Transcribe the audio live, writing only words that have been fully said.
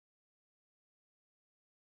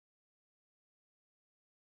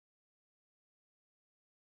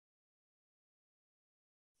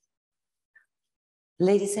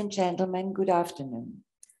Ladies and gentlemen, good afternoon.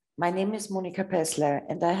 My name is Monika Pessler,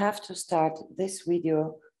 and I have to start this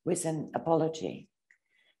video with an apology.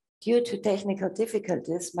 Due to technical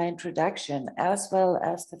difficulties, my introduction, as well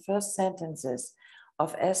as the first sentences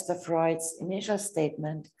of Esther Freud's initial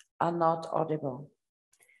statement, are not audible.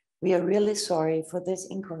 We are really sorry for this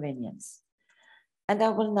inconvenience. And I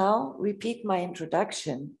will now repeat my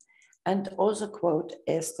introduction and also quote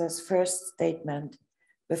Esther's first statement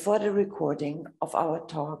before the recording of our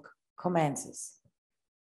talk commences.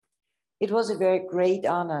 It was a very great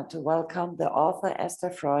honor to welcome the author Esther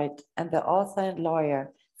Freud and the author and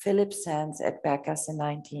lawyer Philippe at Berggasse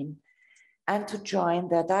 19, and to join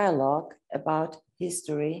their dialogue about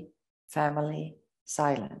history, family,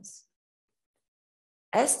 silence.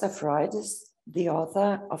 Esther Freud is the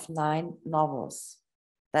author of 9 novels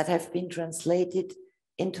that have been translated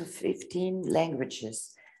into 15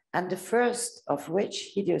 languages, and the first of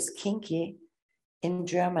which, Hideous Kinky, in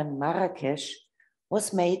German Marrakesh,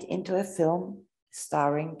 was made into a film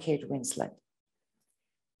starring Kate Winslet.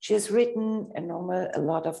 She has written a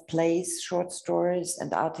lot of plays, short stories,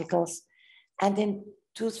 and articles, and in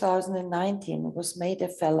 2019 was made a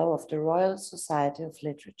Fellow of the Royal Society of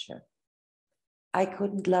Literature. I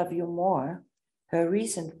Couldn't Love You More, her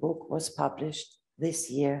recent book, was published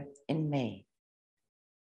this year in May.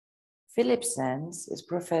 Philippe is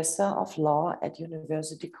Professor of Law at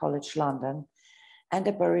University College London and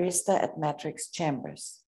a barrister at Matrix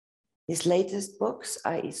Chambers. His latest books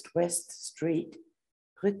are East-West Street,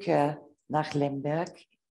 Rückkehr nach Lemberg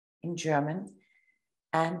in German,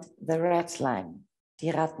 and The Ratline,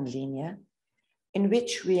 Die Rattenlinie, in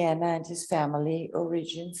which Vienna and his family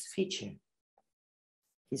origins feature.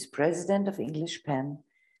 He's president of English Pen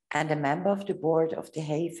and a member of the board of the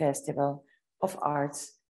Hay Festival of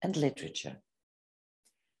Arts and Literature.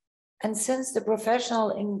 And since the professional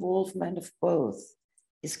involvement of both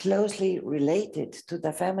is closely related to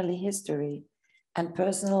their family history and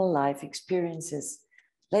personal life experiences,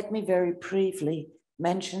 let me very briefly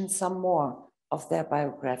mention some more of their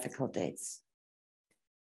biographical dates.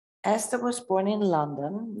 Esther was born in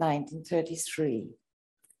London, 1933,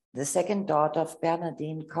 the second daughter of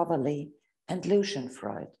Bernardine Coverley and Lucian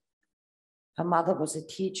Freud. Her mother was a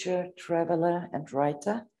teacher, traveler, and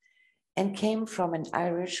writer, and came from an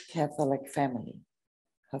Irish Catholic family.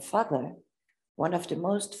 Her father, one of the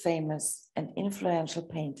most famous and influential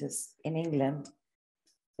painters in England,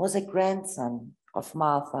 was a grandson of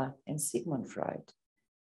Martha and Sigmund Freud,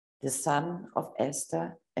 the son of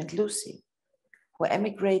Esther and Lucy, who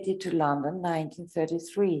emigrated to London in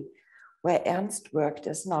 1933, where Ernst worked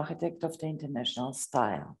as an architect of the international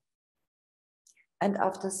style. And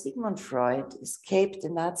after Sigmund Freud escaped the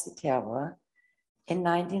Nazi terror in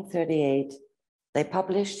 1938, they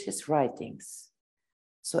published his writings.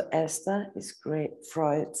 So Esther is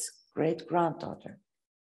Freud's great-granddaughter.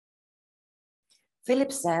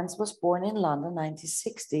 Philippe was born in London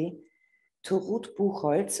 1960 to Ruth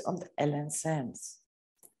Buchholz and Ellen Sands.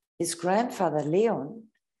 His grandfather Leon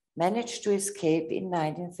managed to escape in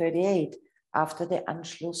 1938 after the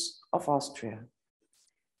Anschluss of Austria.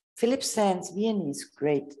 Philippe Viennese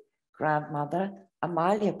great-grandmother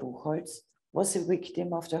Amalia Buchholz was a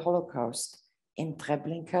victim of the Holocaust in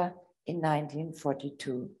Treblinka in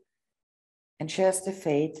 1942 and shares the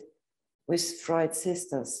fate with Freud's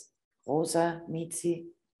sisters, Rosa, Mitzi,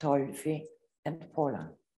 Tolfi, and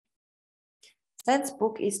Paula. Sand's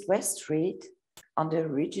book East-West Street on the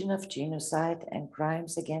origin of genocide and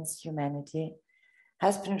crimes against humanity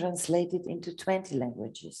has been translated into 20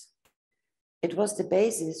 languages. It was the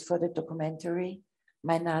basis for the documentary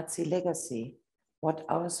My Nazi Legacy, What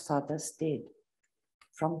Our Fathers Did,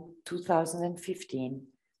 from 2015,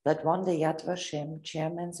 that won the Yad Vashem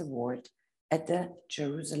Chairman's Award at the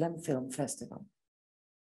Jerusalem Film Festival.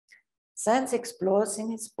 Sands explores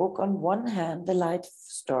in his book on one hand the life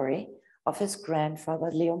story of his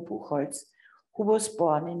grandfather Leon Buchholz, who was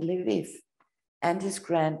born in Lviv, and his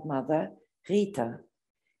grandmother Rita,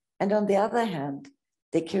 and on the other hand,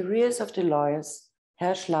 the careers of the lawyers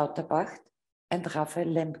Hersch Lauterbach and Raphael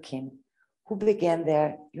Lemkin, who began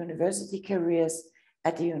their university careers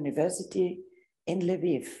at the university in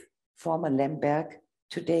Lviv, former Lemberg,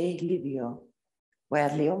 today Livio, where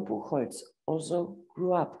Leon Buchholz also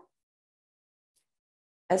grew up.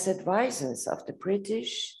 As advisors of the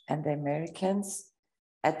British and the Americans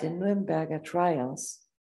at the Nuremberger trials,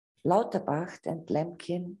 Lauterbach and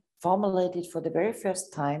Lemkin formulated for the very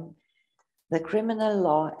first time the criminal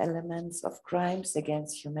law elements of crimes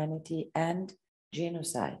against humanity and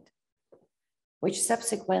genocide, which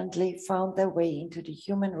subsequently found their way into the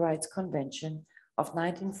Human Rights Convention of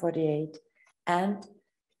 1948 and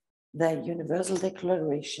the Universal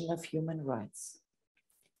Declaration of Human Rights.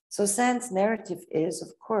 So Sand's narrative is,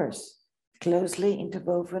 of course, closely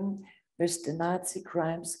interwoven with the Nazi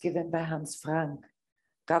crimes given by Hans Frank,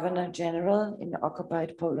 Governor General in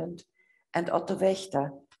occupied Poland, and Otto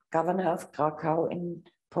Wächter, Governor of Krakow in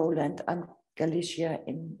Poland and Galicia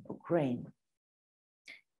in Ukraine.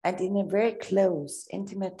 And in a very close,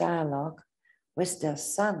 intimate dialogue with their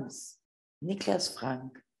sons, Niklas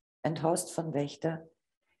Frank and Horst von Wächter,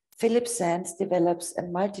 Philippe Sands develops a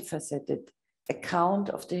multifaceted account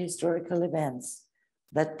of the historical events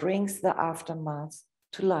that brings the aftermath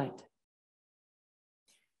to light.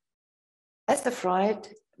 Esther Freud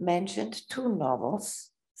mentioned two novels,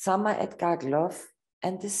 Summer at Gaglow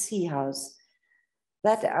and The Sea House,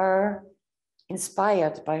 that are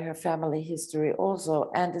inspired by her family history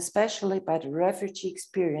also, and especially by the refugee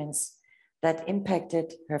experience that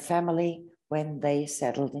impacted her family when they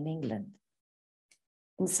settled in England.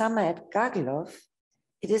 In Summer at Gaglow,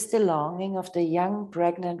 it is the longing of the young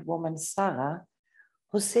pregnant woman Sarah,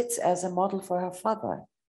 who sits as a model for her father,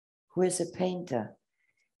 who is a painter,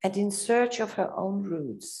 and in search of her own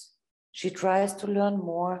roots, she tries to learn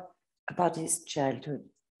more about his childhood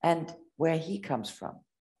and where he comes from.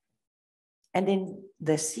 And in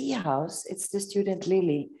The Sea House, it's the student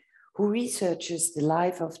Lily who researches the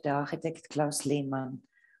life of the architect Klaus Lehmann,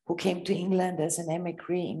 who came to England as an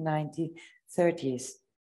emigre in 1930s.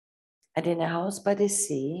 And in A House by the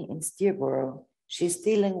Sea in Steerborough, she's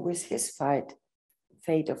dealing with his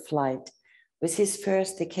fate of flight, with his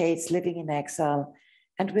first decades living in exile,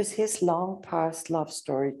 and with his long past love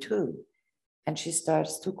story too. And she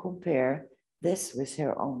starts to compare this with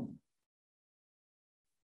her own.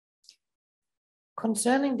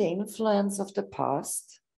 Concerning the influence of the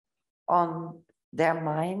past on their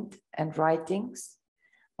mind and writings,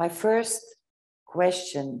 my first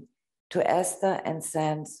question to Esther and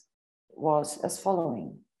Sands was as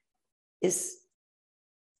following: is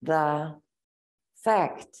the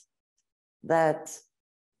fact that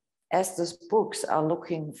Esther's books are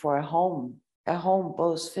looking for a home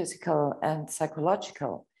both physical and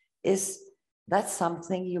psychological, is that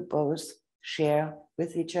something you both share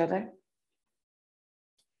with each other?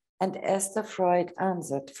 And Esther Freud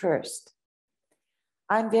answered first: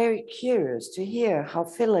 I'm very curious to hear how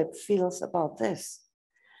Philippe feels about this.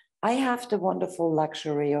 I have the wonderful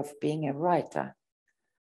luxury of being a writer.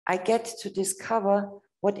 I get to discover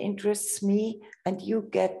what interests me, and you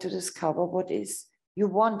get to discover what is you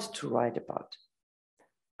want to write about.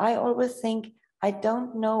 I always think I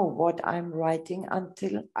don't know what I'm writing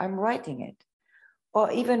until I'm writing it,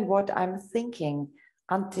 or even what I'm thinking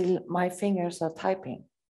until my fingers are typing.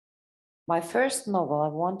 My first novel I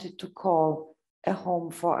wanted to call A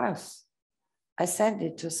Home for Us. I sent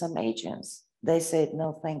it to some agents. They said,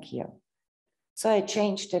 no, thank you. So I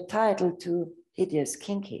changed the title to Hideous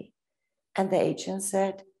Kinky. And the agent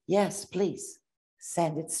said, yes, please,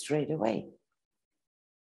 send it straight away.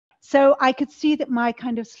 So I could see that my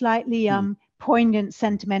kind of slightly poignant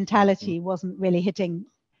sentimentality wasn't really hitting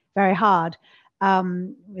very hard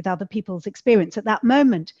with other people's experience at that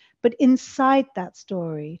moment. But inside that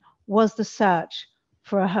story was the search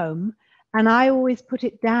for a home. And I always put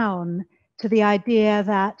it down to the idea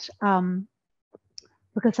that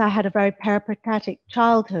because I had a very peripatetic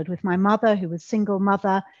childhood with my mother, who was a single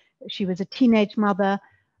mother, she was a teenage mother,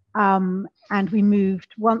 and we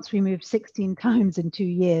moved 16 times in 2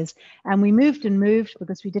 years. And we moved and moved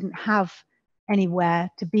because we didn't have anywhere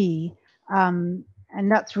to be. And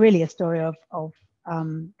that's really a story of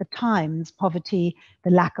the times, poverty,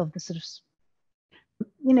 the lack of the sort of,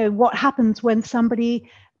 you know, what happens when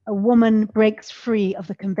a woman breaks free of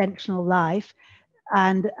the conventional life.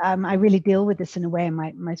 And I really deal with this in a way in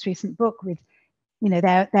my most recent book with, you know,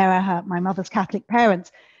 there are my mother's Catholic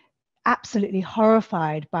parents, absolutely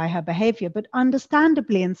horrified by her behavior, but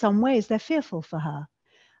understandably in some ways they're fearful for her.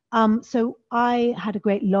 So I had a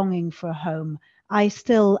great longing for a home. I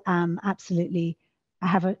still am absolutely, I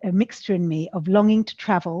have a mixture in me of longing to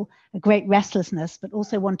travel, a great restlessness, but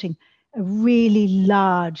also wanting a really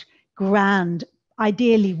large, grand,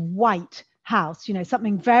 ideally white house, you know,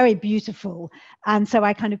 something very beautiful. And so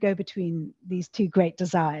I kind of go between these two great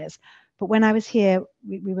desires. But when I was here,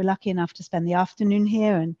 we were lucky enough to spend the afternoon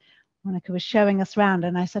here, and Monika was showing us around,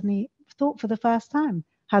 and I suddenly thought for the first time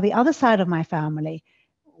how the other side of my family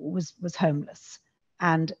was homeless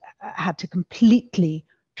and had to completely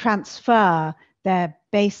transfer their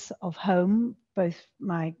base of home, both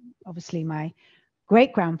obviously my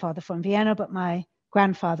great-grandfather from Vienna, but my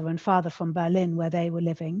grandfather and father from Berlin, where they were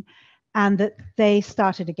living, and that they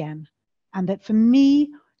started again. And that for me,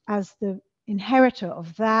 as the inheritor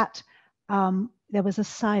of that, there was a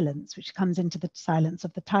silence, which comes into the silence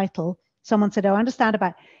of the title. Someone said, "Oh, I understand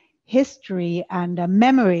about history and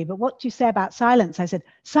memory, but what do you say about silence?" I said,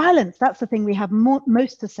 "Silence, that's the thing we have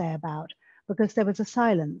most to say about," because there was a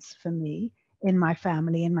silence for me in my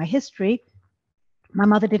family, in my history. My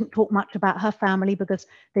mother didn't talk much about her family because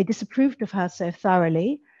they disapproved of her so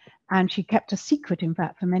thoroughly, and she kept a secret, in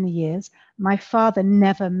fact, for many years. My father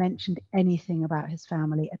never mentioned anything about his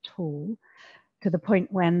family at all, to the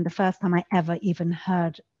point when the first time I ever even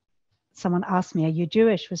heard someone ask me, "Are you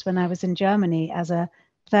Jewish?" was when I was in Germany as a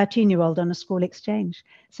 13-year-old on a school exchange.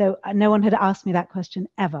 So no one had asked me that question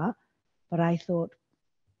ever, but I thought,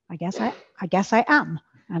 I guess I am.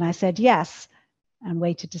 And I said yes, and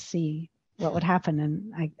waited to see what would happen.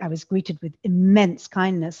 And I was greeted with immense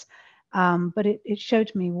kindness. But it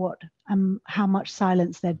showed me how much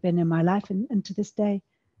silence there'd been in my life, and to this day,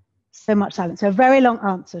 so much silence. So a very long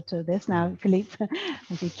answer to this. Now, Philippe,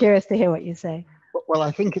 I'd be curious to hear what you say. Well,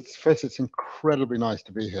 I think it's incredibly nice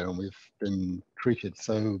to be here, and we've been treated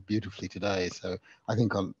so beautifully today. So I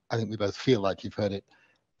think we both feel like you've heard it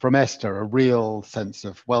from Esther, a real sense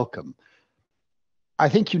of welcome. I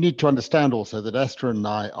think you need to understand also that Esther and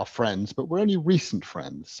I are friends, but we're only recent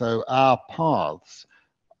friends. So our paths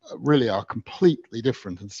really are completely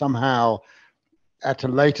different, and somehow at a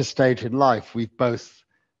later stage in life, we've both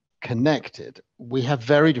connected. We have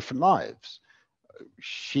very different lives.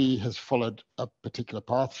 She has followed a particular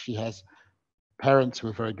path. She has parents who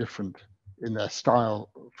are very different in their style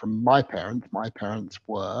from my parents. My parents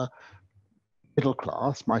were middle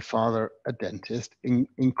class, my father a dentist,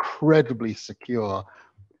 incredibly secure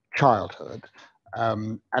childhood,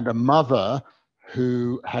 and a mother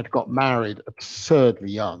who had got married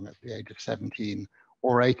absurdly young at the age of 17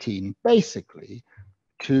 or 18, basically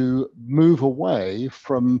to move away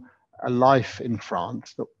from a life in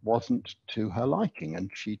France that wasn't to her liking. And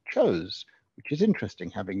she chose, which is interesting,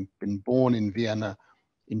 having been born in Vienna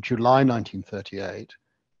in July 1938,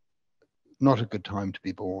 not a good time to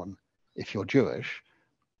be born if you're Jewish,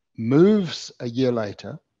 moves a year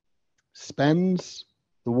later, spends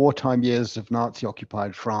the wartime years of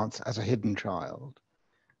Nazi-occupied France as a hidden child,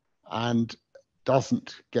 and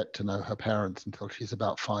doesn't get to know her parents until she's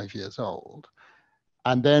about 5 years old.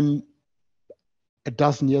 And then a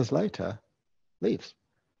dozen years later, leaves.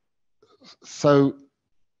 So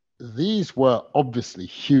these were obviously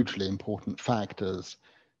hugely important factors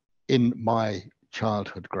in my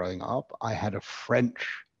childhood growing up. I had a French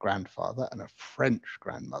grandfather and a French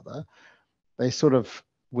grandmother. They sort of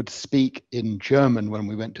would speak in German when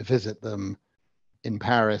we went to visit them in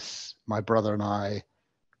Paris, my brother and I,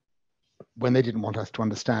 when they didn't want us to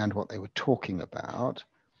understand what they were talking about.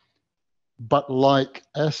 But like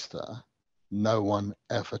Esther, no one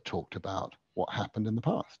ever talked about what happened in the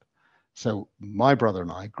past. So my brother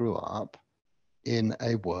and I grew up in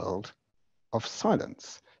a world of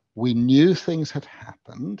silence. We knew things had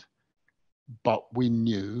happened, but we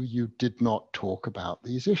knew you did not talk about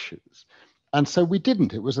these issues. And so we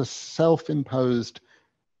didn't. It was a self-imposed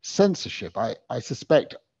censorship. I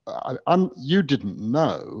suspect you didn't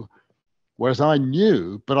know, whereas I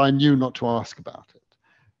knew, but I knew not to ask about it.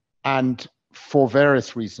 And for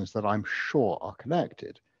various reasons that I'm sure are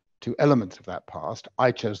connected to elements of that past,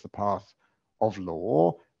 I chose the path of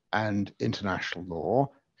law and international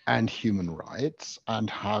law and human rights, and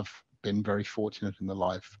have been very fortunate in the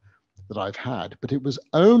life that I've had. But it was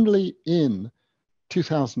only in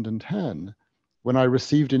 2010 when I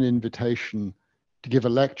received an invitation to give a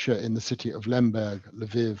lecture in the city of Lemberg,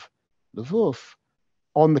 Lviv, Lvov,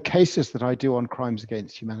 on the cases that I do on crimes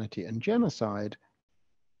against humanity and genocide,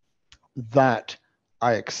 that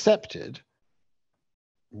I accepted,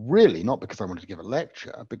 really not because I wanted to give a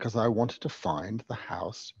lecture, because I wanted to find the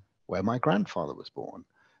house where my grandfather was born.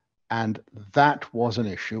 And that was an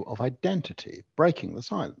issue of identity, breaking the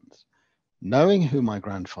silence. Knowing who my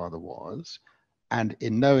grandfather was, and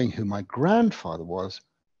in knowing who my grandfather was,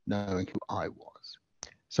 knowing who I was.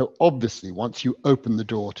 So obviously, once you open the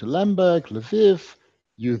door to Lemberg, Lviv,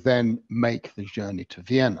 you then make the journey to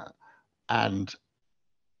Vienna. And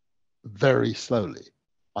very slowly,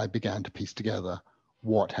 I began to piece together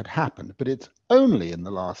what had happened. But it's only in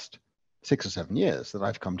the last 6 or 7 years that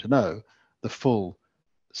I've come to know the full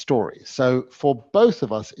story. So for both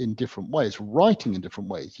of us in different ways, writing in different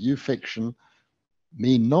ways, you fiction,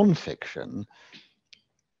 me non-fiction,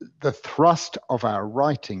 the thrust of our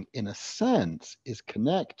writing, in a sense, is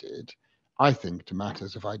connected, I think, to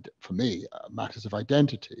matters of, for me, matters of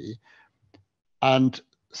identity. And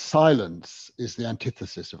silence is the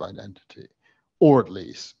antithesis of identity, or at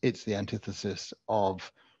least it's the antithesis of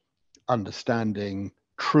understanding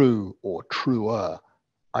true or truer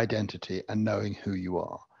identity and knowing who you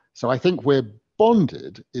are. So I think we're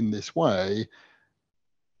bonded in this way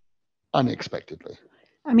unexpectedly.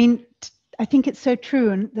 I mean, I think it's so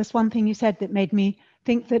true. And there's one thing you said that made me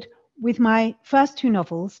think that with my first two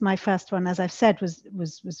novels, my first one, as I've said, was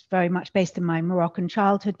very much based in my Moroccan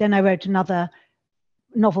childhood. Then I wrote another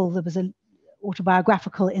novel that was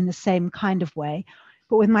autobiographical in the same kind of way.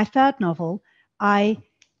 But with my third novel,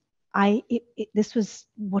 this was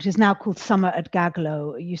what is now called Summer at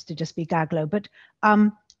Gaglow. It used to just be Gaglow. But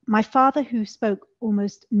my father, who spoke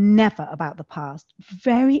almost never about the past,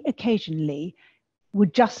 very occasionally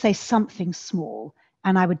would just say something small,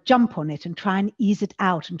 and I would jump on it and try and ease it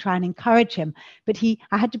out and try and encourage him. But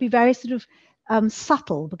I had to be very sort of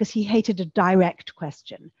subtle, because he hated a direct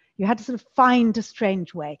question. You had to sort of find a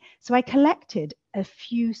strange way. So I collected a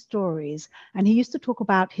few stories, and he used to talk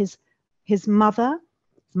about his mother,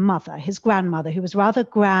 his grandmother, who was rather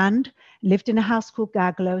grand, lived in a house called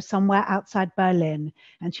Gaglow somewhere outside Berlin.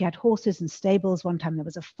 And she had horses and stables. One time there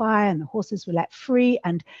was a fire and the horses were let free.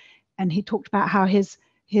 And he talked about how his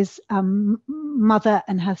mother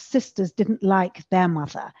and her sisters didn't like their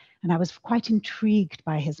mother. And I was quite intrigued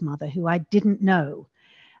by his mother, who I didn't know.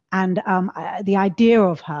 And the idea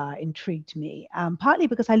of her intrigued me, partly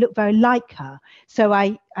because I look very like her. So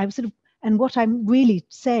I was sort of, and what I'm really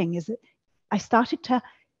saying is that I started to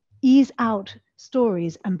ease out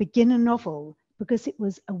stories and begin a novel because it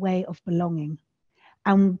was a way of belonging.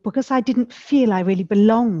 And because I didn't feel I really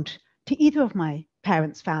belonged to either of my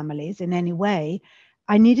parents' families in any way,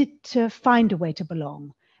 I needed to find a way to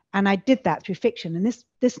belong. And I did that through fiction. And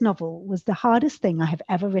this novel was the hardest thing I have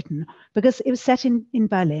ever written, because it was set in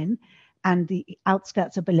Berlin and the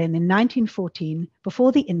outskirts of Berlin in 1914,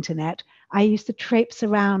 before the internet. I used to traipse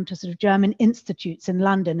around to sort of German institutes in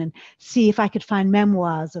London and see if I could find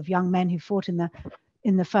memoirs of young men who fought in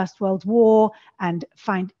the First World War, and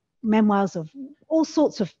find memoirs of all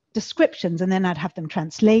sorts of descriptions, and then I'd have them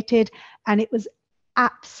translated. And it was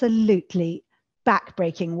absolutely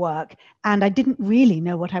backbreaking work, and I didn't really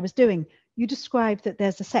know what I was doing. You described that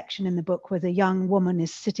there's a section in the book where the young woman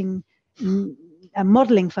is sitting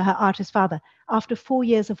modeling for her artist father. After 4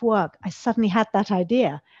 years of work, I suddenly had that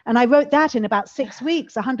idea, and I wrote that in about 6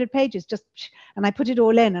 weeks, 100 pages, and I put it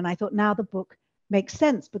all in, and I thought, now the book makes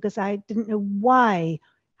sense, because I didn't know why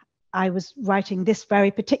I was writing this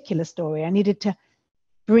very particular story. I needed to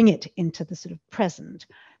bring it into the sort of present.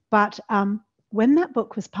 But when that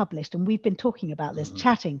book was published, and we've been talking about this,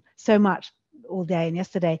 chatting so much all day and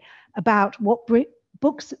yesterday about what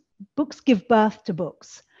books give birth to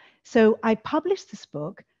books. So I published this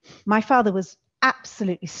book. My father was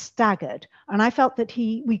absolutely staggered, and I felt that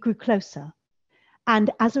we grew closer.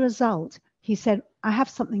 And as a result, he said, I have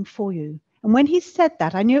something for you. And when he said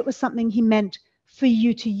that, I knew it was something he meant for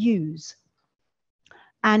you to use.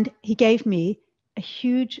 And he gave me a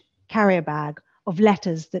huge carrier bag of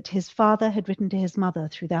letters that his father had written to his mother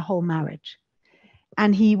through their whole marriage.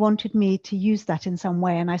 And he wanted me to use that in some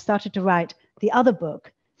way. And I started to write the other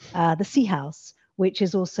book, The Sea House, which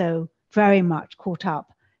is also very much caught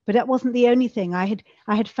up. But that wasn't the only thing. I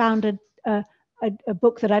had found a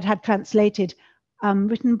book that I'd had translated,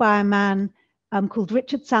 written by a man called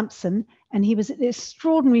Richard Sampson. And he was an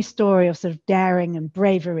extraordinary story of sort of daring and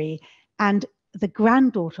bravery. And the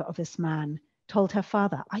granddaughter of this man told her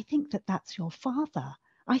father, I think that that's your father.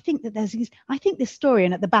 I think that I think this story,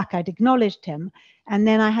 and at the back I'd acknowledged him. And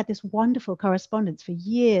then I had this wonderful correspondence for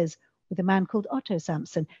years with a man called Otto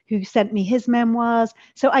Sampson, who sent me his memoirs.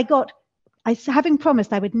 So having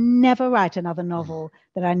promised I would never write another novel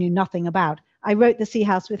that I knew nothing about, I wrote The Sea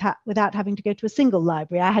House without having to go to a single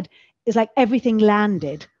library. It's like everything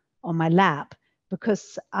landed on my lap,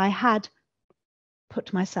 because I had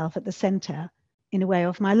put myself at the center in a way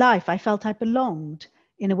of my life. I felt I belonged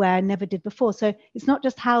in a way I never did before. So it's not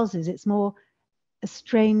just houses, it's more a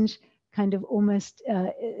strange kind of almost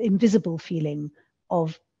invisible feeling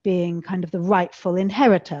of being kind of the rightful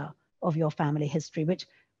inheritor of your family history,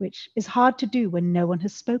 which is hard to do when no one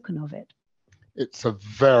has spoken of it. It's a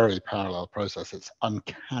very parallel process. It's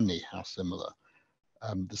uncanny how similar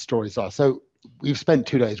the stories are. So we've spent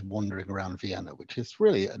 2 days wandering around Vienna, which is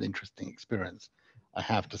really an interesting experience, I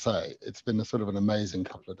have to say. It's been a sort of an amazing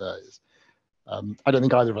couple of days. I don't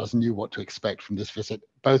think either of us knew what to expect from this visit.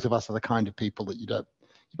 Both of us are the kind of people that you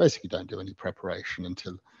basically don't do any preparation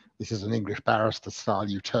until this is an English barrister style.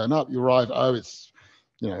 You turn up, you arrive, oh, it's,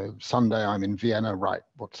 Sunday, I'm in Vienna, right,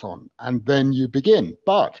 what's on? And then you begin.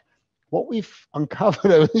 But what we've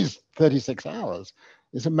uncovered over these 36 hours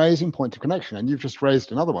is an amazing point of connection. And you've just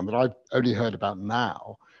raised another one that I've only heard about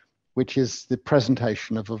now, which is the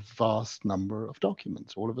presentation of a vast number of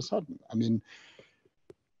documents all of a sudden. I mean,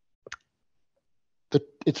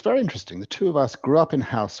 it's very interesting. The two of us grew up in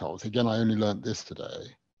households, again, I only learned this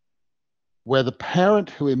today, where the parent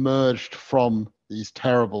who emerged from these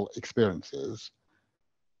terrible experiences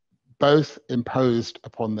both imposed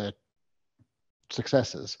upon their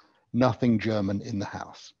successors nothing German in the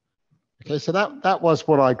house. Okay, so that was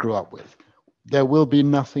what I grew up with. There will be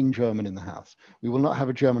nothing German in the house. We will not have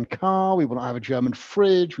a German car. We will not have a German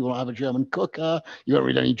fridge. We will not have a German cooker. You won't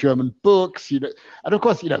read any German books. And of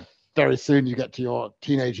course, very soon you get to your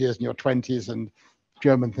teenage years and your 20s, and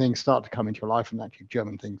German things start to come into your life, and actually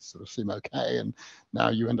German things sort of seem okay. And now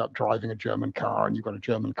you end up driving a German car, and you've got a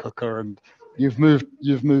German cooker, and you've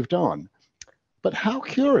moved on. But how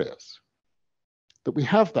curious that we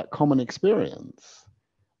have that common experience,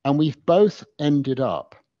 and we've both ended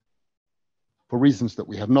up, for reasons that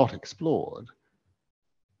we have not explored,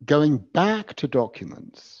 going back to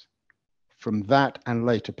documents from that and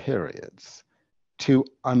later periods to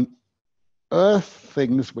unearth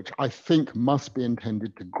things which I think must be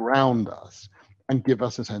intended to ground us and give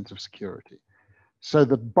us a sense of security. So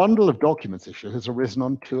the bundle of documents issue has arisen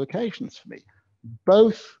on two occasions for me,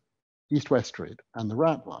 both East-West Street and the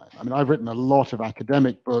Rat Line. I mean, I've written a lot of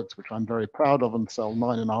academic books, which I'm very proud of, and sell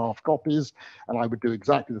 9.5 copies, and I would do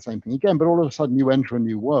exactly the same thing again, but all of a sudden you enter a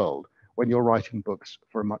new world when you're writing books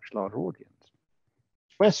for a much larger audience.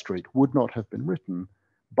 West Street would not have been written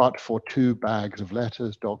but for 2 bags of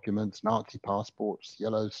letters, documents, Nazi passports,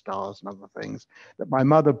 yellow stars, and other things that my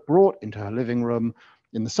mother brought into her living room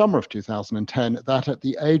in the summer of 2010 that at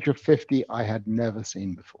the age of 50, I had never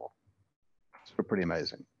seen before. It's pretty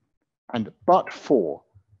amazing. And but for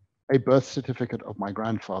a birth certificate of my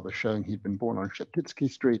grandfather showing he'd been born on Szeptycki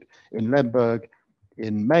Street in Lemberg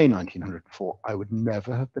in May 1904, I would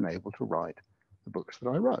never have been able to write the books that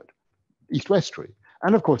I wrote. East-West Street.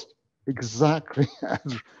 And of course, exactly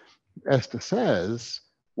as Esther says,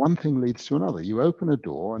 one thing leads to another. You open a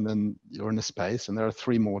door and then you're in a space and there are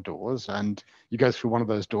 3 more doors, and you go through one of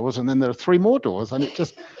those doors and then there are 3 more doors, and it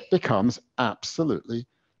just becomes absolutely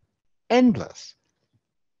endless.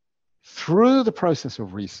 Through the process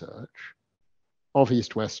of research of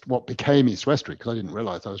East-West, what became East-West Street, because I didn't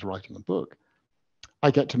realize I was writing a book, I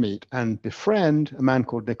get to meet and befriend a man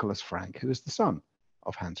called Nicholas Frank, who is the son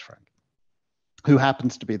of Hans Frank, who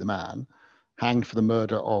happens to be the man hanged for the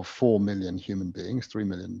murder of 4 million human beings, 3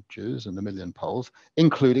 million Jews and 1 million Poles,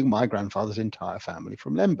 including my grandfather's entire family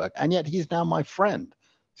from Lemberg. And yet he's now my friend.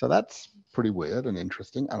 So that's pretty weird and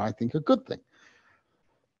interesting, and I think a good thing.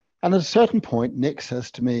 And at a certain point, Nick says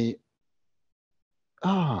to me,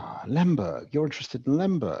 Lemberg, you're interested in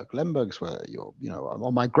Lemberg. Lemberg's where you're,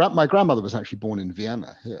 well, my grandmother was actually born in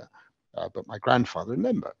Vienna here, but my grandfather in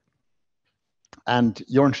Lemberg. And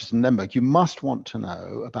you're interested in Lemberg. You must want to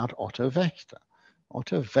know about Otto Wächter.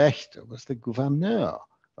 Otto Wächter was the gouverneur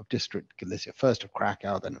of District Galicia, first of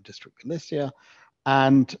Krakow, then of District Galicia.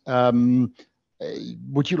 And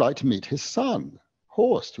would you like to meet his son,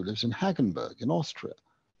 Horst, who lives in Hagenberg in Austria?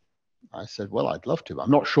 I said, well, I'd love to.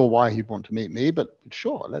 I'm not sure why he'd want to meet me, but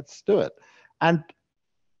sure, let's do it. And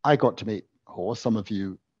I got to meet Horst. Some of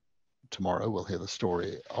you tomorrow will hear the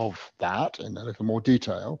story of that in a little more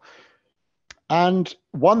detail. And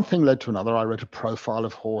one thing led to another. I wrote a profile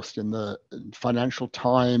of Horst in the Financial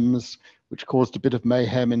Times, which caused a bit of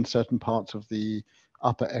mayhem in certain parts of the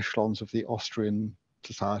upper echelons of the Austrian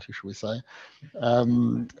society, shall we say.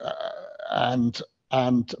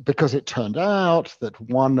 And because it turned out that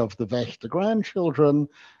one of the Wächter grandchildren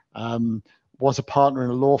was a partner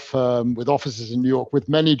in a law firm with offices in New York with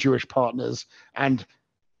many Jewish partners, and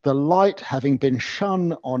the light having been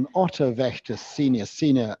shone on Otto Wächter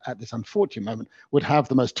senior at this unfortunate moment would have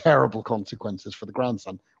the most terrible consequences for the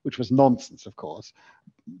grandson, which was nonsense, of course.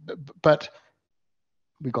 But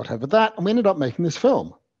we got over that, and we ended up making this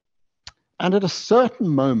film. And at a certain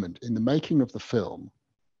moment in the making of the film,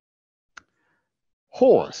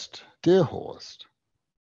 Horst, dear Horst,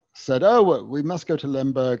 said, well, we must go to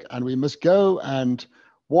Lemberg and we must go and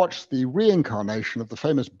watch the reincarnation of the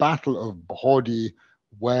famous Battle of Brody,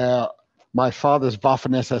 where my father's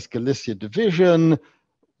Waffen-SS Galicia division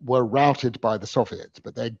were routed by the Soviets,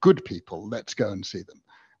 but they're good people. Let's go and see them.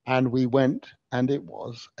 And we went, and it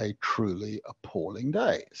was a truly appalling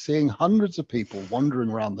day, seeing hundreds of people wandering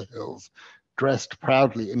around the hills, dressed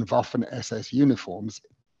proudly in Waffen-SS uniforms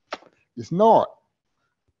is not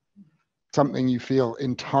something you feel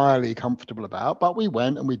entirely comfortable about, but we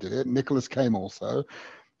went and we did it. Nicholas came also,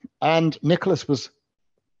 and Nicholas was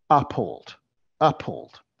appalled.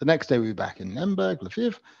 The next day we were back in Lemberg,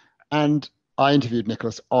 Lviv, and I interviewed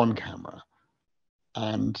Nicholas on camera.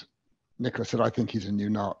 And Nicholas said, I think he's a new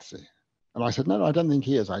Nazi. And I said, no, I don't think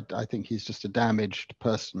he is. I think he's just a damaged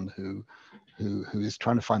person who is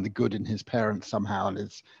trying to find the good in his parents somehow and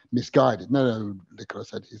is misguided. No, Nicola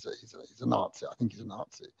said he's a Nazi. I think he's a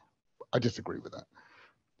Nazi. I disagree with that.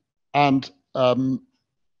 And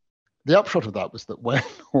the upshot of that was that when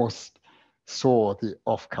Horst saw the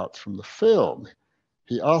offcuts from the film,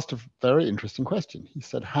 he asked a very interesting question. He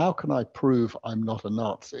said, how can I prove I'm not a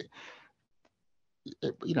Nazi?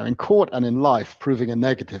 In court and in life, proving a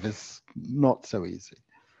negative is not so easy.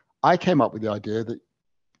 I came up with the idea that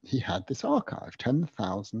he had this archive,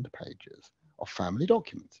 10,000 pages of family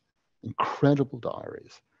documents, incredible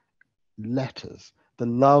diaries, letters, the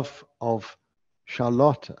love of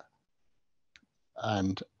Charlotte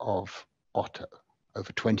and of Otto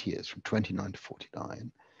over 20 years, from 29 to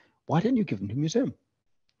 49. Why don't you give them to a museum?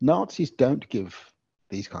 Nazis don't give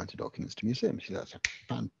these kinds of documents to museums. That's a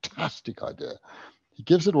fantastic idea. He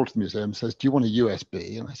gives it all to the museum, says, do you want a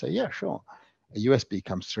USB? And I say, yeah, sure. A USB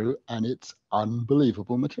comes through and it's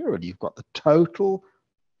unbelievable material. You've got the total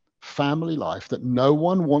family life that no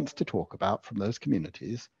one wants to talk about from those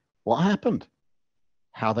communities. What happened?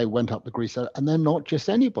 How they went up the grease. And they're not just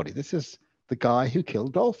anybody. This is the guy who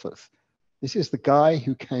killed Dollfuss. This is the guy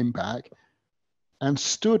who came back and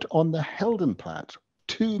stood on the Heldenplatz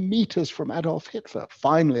 2 meters from Adolf Hitler.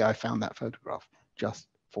 Finally, I found that photograph just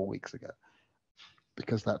 4 weeks ago,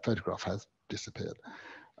 because that photograph has disappeared.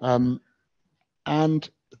 And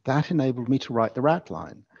that enabled me to write the rat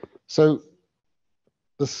line. So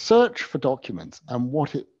the search for documents and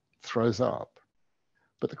what it throws up.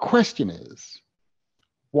 But the question is,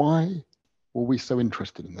 why were we so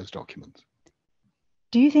interested in those documents?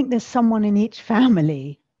 Do you think there's someone in each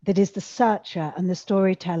family that is the searcher and the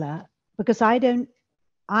storyteller? Because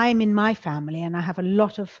I'm in my family and I have a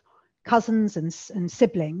lot of cousins and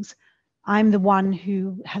siblings. I'm the one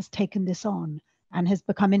who has taken this on and has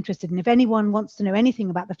become interested. And if anyone wants to know anything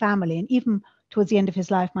about the family, and even towards the end of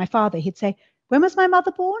his life, my father, he'd say, when was my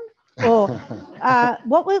mother born? Or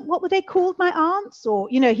what were they called, my aunts? Or,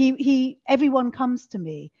 everyone comes to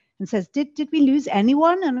me and says, did we lose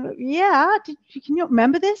anyone? And yeah, can you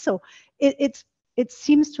remember this? Or it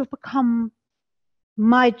seems to have become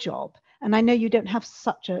my job. And I know you don't have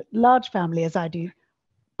such a large family as I do,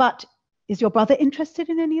 but is your brother interested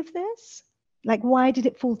in any of this? Like, why did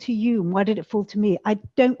it fall to you? And why did it fall to me? I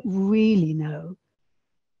don't really know.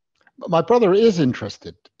 My brother is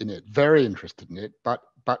interested in it, very interested in it, but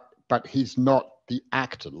he's not the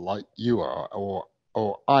actor like you are or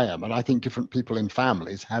I am. And I think different people in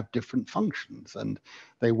families have different functions and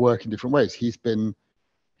they work in different ways. He's been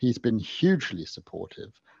hugely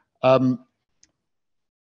supportive. I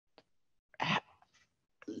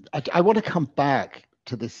want to come back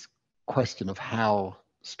to this question of how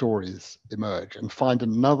stories emerge and find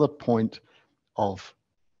another point of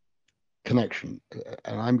connection.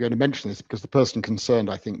 And I'm going to mention this because the person concerned,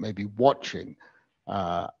 I think, may be watching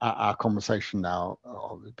our conversation now.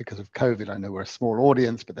 Because of COVID, I know we're a small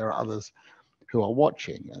audience, but there are others who are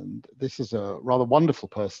watching. And this is a rather wonderful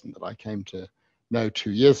person that I came to know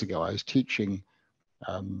 2 years ago. I was teaching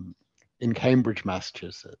in Cambridge,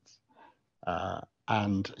 Massachusetts.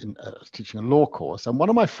 And teaching a law course. And one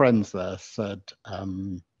of my friends there said,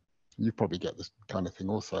 you probably get this kind of thing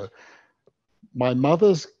also, my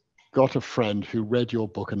mother's got a friend who read your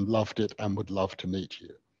book and loved it and would love to meet you.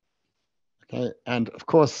 Okay, and of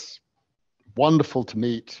course, wonderful to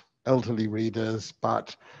meet elderly readers,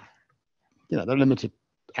 but they're limited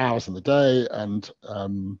hours in the day and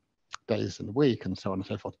days in the week and so on and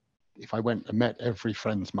so forth. If I went and met every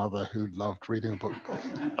friend's mother who loved reading a book,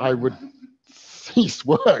 I would cease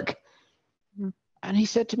work. And he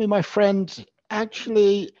said to me, my friend,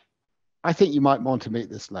 actually, I think you might want to meet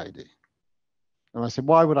this lady. And I said,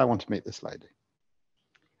 why would I want to meet this lady?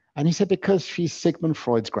 And he said, because she's Sigmund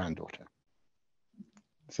Freud's granddaughter.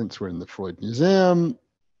 Since we're in the Freud Museum,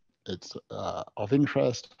 it's of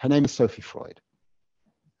interest. Her name is Sophie Freud.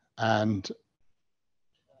 And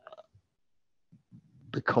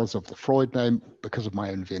because of the Freud name, because of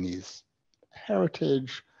my own Viennese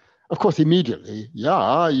heritage, of course, immediately, yeah,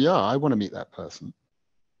 I want to meet that person.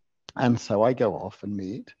 And so I go off and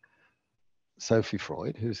meet Sophie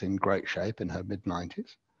Freud, who's in great shape in her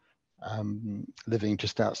mid-90s, living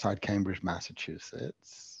just outside Cambridge,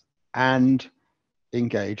 Massachusetts, and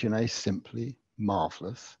engage in a simply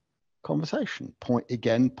marvelous conversation.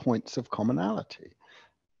 Points of commonality.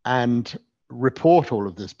 And report all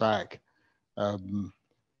of this back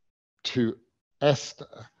to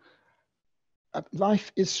Esther.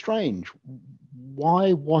 Life is strange.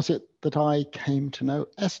 Why was it that I came to know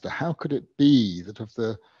Esther? How could it be that of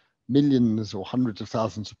the millions or hundreds of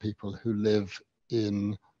thousands of people who live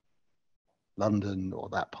in London or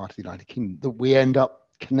that part of the United Kingdom, that we end up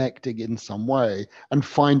connecting in some way and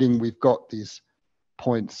finding we've got these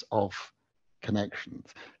points of connections.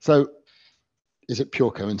 So is it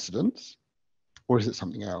pure coincidence or is it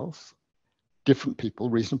something else? Different people,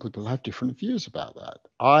 reasonable people, have different views about that.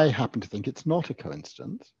 I happen to think it's not a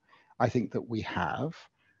coincidence. I think that we have,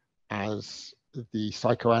 as the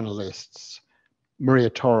psychoanalysts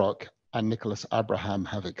Maria Torok and Nicholas Abraham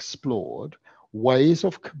have explored, ways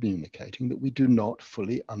of communicating that we do not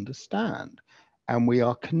fully understand. And we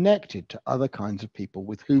are connected to other kinds of people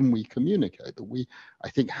with whom we communicate, that we, I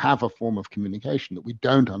think, have a form of communication that we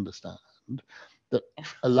don't understand, that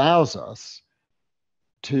allows us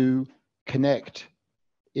to connect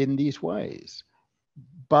in these ways.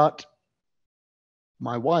 But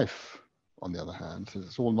my wife, on the other hand, says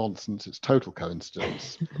it's all nonsense, it's total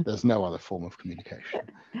coincidence, there's no other form of communication.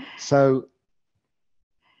 So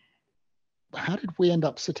how did we end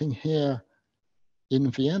up sitting here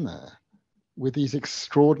in Vienna with these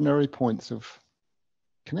extraordinary points of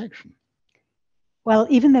connection? Well,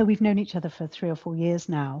 even though we've known each other for 3 or 4 years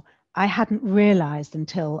now, I hadn't realized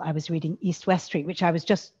until I was reading East-West Street, which I was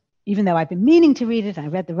just, even though I've been meaning to read it, I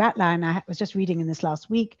read the Ratline, I was just reading in this last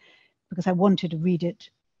week because I wanted to read it,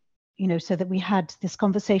 you know, so that we had this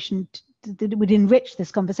conversation, that it would enrich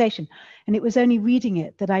this conversation. And it was only reading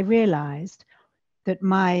it that I realized that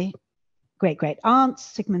my great-great aunts,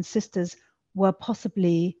 Sigmund's sisters, were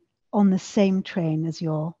possibly on the same train as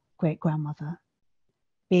your great-grandmother,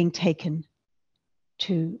 being taken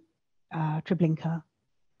to Treblinka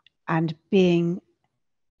and being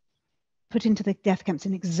put into the death camps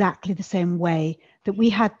in exactly the same way that we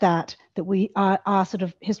had that we, our sort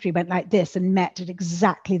of history went like this and met at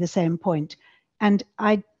exactly the same point. And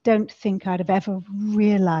I don't think I'd have ever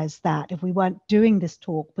realized that if we weren't doing this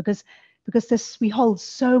talk, because this, we hold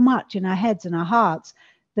so much in our heads and our hearts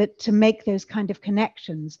that to make those kind of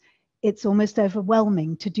connections, it's almost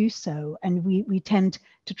overwhelming to do so. And we tend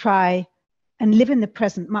to try and live in the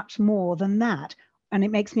present much more than that. And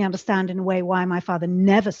it makes me understand in a way why my father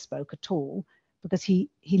never spoke at all, because he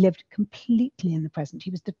lived completely in the present. He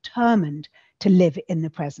was determined to live in the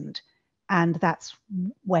present. And that's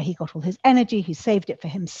where he got all his energy. He saved it for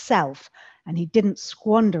himself, and he didn't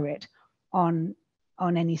squander it on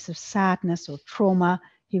any sort of sadness or trauma.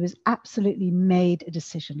 He was absolutely made a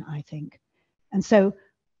decision, I think. And so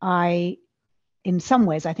in some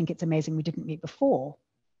ways, I think it's amazing we didn't meet before,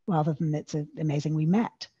 rather than it's amazing we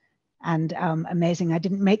met. And amazing I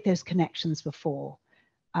didn't make those connections before.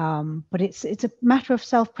 But it's a matter of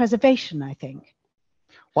self-preservation, I think.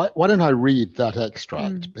 Why don't I read that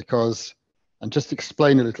extract? Because, and just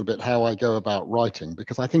explain a little bit how I go about writing,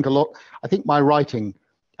 because I think my writing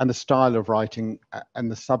and the style of writing and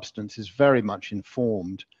the substance is very much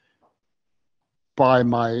informed by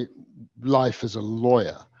my life as a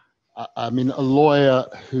lawyer. I mean, a lawyer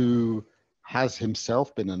who has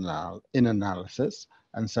himself been in analysis,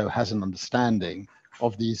 and so has an understanding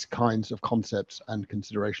of these kinds of concepts and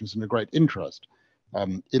considerations and a great interest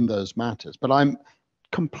in those matters. But I'm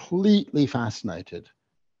completely fascinated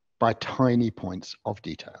by tiny points of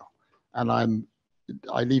detail. And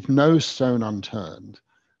I leave no stone unturned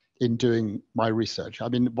in doing my research. I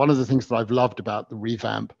mean, one of the things that I've loved about the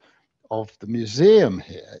revamp of the museum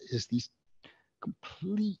here is these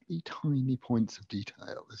completely tiny points of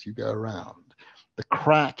detail as you go around. The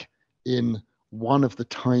crack in one of the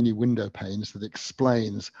tiny window panes that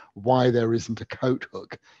explains why there isn't a coat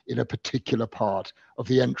hook in a particular part of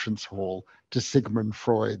the entrance hall to Sigmund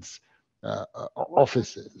Freud's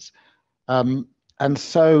offices. And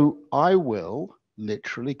so I will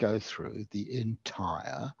literally go through the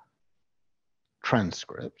entire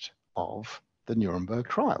transcript of the Nuremberg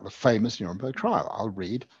trial, the famous Nuremberg trial. I'll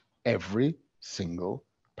read every single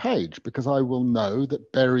page because I will know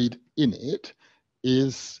that buried in it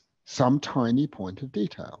is some tiny point of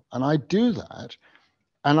detail. And I do that,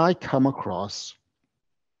 and I come across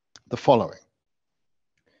the following.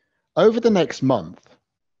 Over the next month,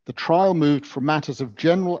 the trial moved from matters of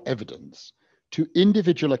general evidence to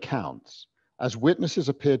individual accounts as witnesses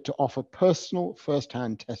appeared to offer personal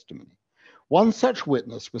first-hand testimony. One such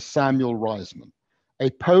witness was Samuel Reisman, a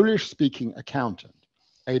Polish-speaking accountant,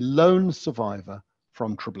 a lone survivor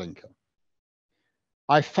from Treblinka.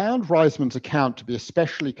 I found Reisman's account to be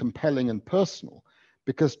especially compelling and personal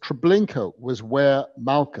because Treblinka was where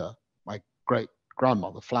Malka, my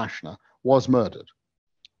great-grandmother Flashner, was murdered.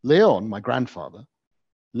 Leon, my grandfather,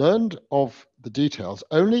 learned of the details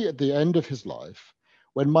only at the end of his life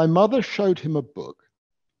when my mother showed him a book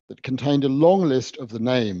that contained a long list of the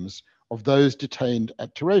names of those detained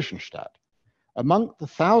at Theresienstadt. Among the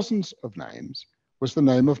thousands of names was the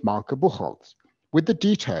name of Malka Buchholz, with the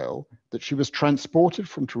detail that she was transported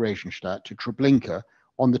from Theresienstadt to Treblinka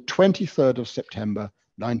on the 23rd of September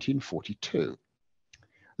 1942.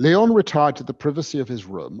 Leon retired to the privacy of his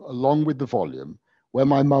room along with the volume, where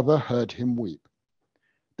my mother heard him weep.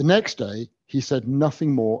 The next day, he said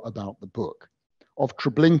nothing more about the book. Of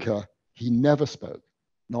Treblinka, he never spoke,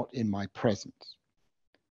 not in my presence.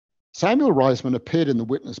 Samuel Reisman appeared in the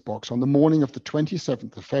witness box on the morning of the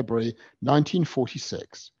 27th of February,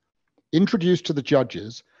 1946, introduced to the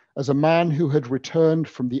judges as a man who had returned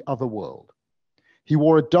from the other world. He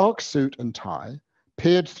wore a dark suit and tie,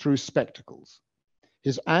 peered through spectacles.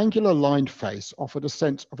 His angular lined face offered a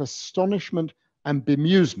sense of astonishment and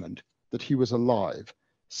bemusement that he was alive,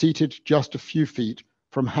 seated just a few feet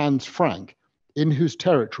from Hans Frank, in whose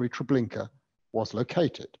territory Treblinka was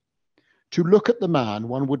located. To look at the man,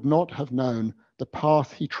 one would not have known the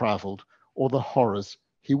path he traveled or the horrors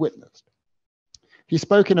he witnessed. He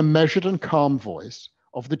spoke in a measured and calm voice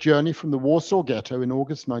of the journey from the Warsaw Ghetto in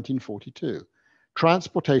August 1942,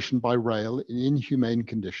 transportation by rail in inhumane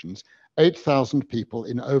conditions, 8,000 people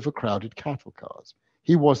in overcrowded cattle cars.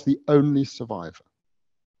 He was the only survivor.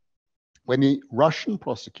 When the Russian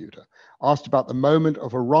prosecutor asked about the moment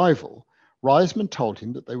of arrival, Reisman told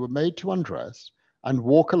him that they were made to undress and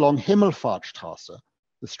walk along Himmelfahrtstrasse,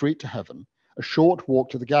 the street to heaven, a short walk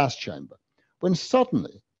to the gas chamber, when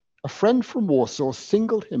suddenly a friend from Warsaw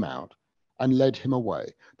singled him out and led him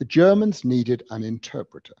away. The Germans needed an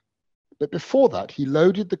interpreter. But before that, he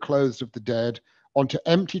loaded the clothes of the dead onto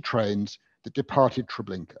empty trains that departed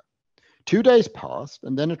Treblinka. 2 days passed,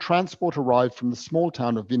 and then a transport arrived from the small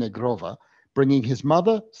town of Vinegrova, bringing his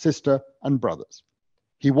mother, sister, and brothers.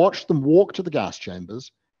 He watched them walk to the gas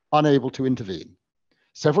chambers, unable to intervene.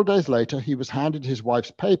 Several days later, he was handed his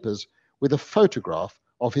wife's papers with a photograph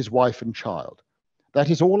of his wife and child. "That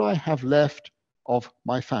is all I have left of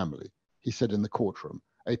my family," he said in the courtroom,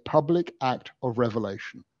 a public act of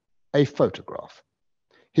revelation, a photograph.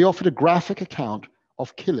 He offered a graphic account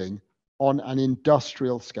of killing on an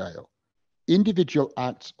industrial scale, individual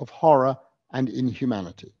acts of horror and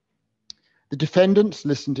inhumanity. The defendants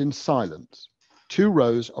listened in silence, 2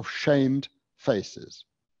 rows of shamed faces.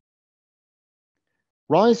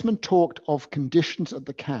 Reisman talked of conditions at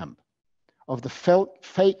the camp, of the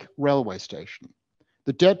fake railway station.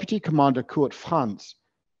 The deputy commander, Kurt Franz,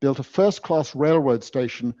 built a first-class railroad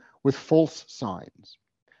station with false signs.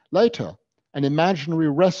 Later, an imaginary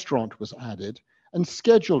restaurant was added and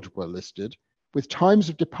schedules were listed with times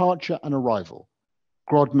of departure and arrival: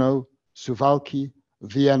 Grodno, Suwałki,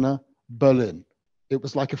 Vienna, Berlin. It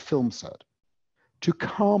was like a film set. To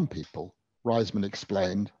calm people, Reisman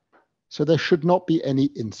explained, so there should not be any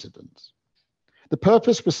incidents. The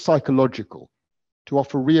purpose was psychological, to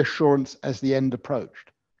offer reassurance as the end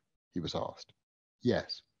approached, he was asked.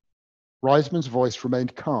 Yes. Reisman's voice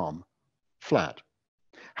remained calm, flat.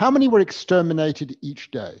 How many were exterminated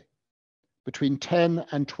each day? Between 10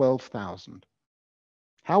 and 12,000.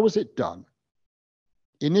 How was it done?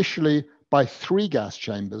 Initially by 3 gas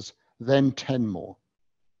chambers, then 10 more.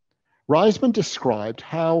 Reisman described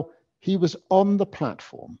how he was on the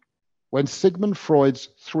platform when Sigmund Freud's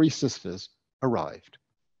 3 sisters arrived.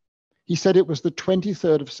 He said it was the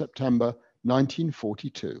 23rd of September,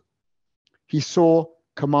 1942. He saw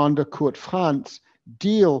Commander Kurt Franz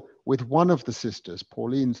deal with one of the sisters,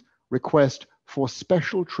 Pauline's request for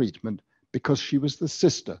special treatment because she was the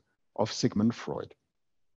sister of Sigmund Freud.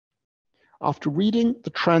 After reading the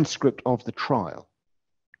transcript of the trial,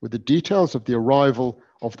 with the details of the arrival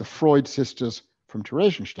of the Freud sisters from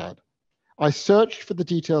Theresienstadt, I searched for the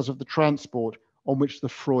details of the transport on which the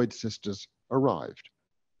Freud sisters arrived.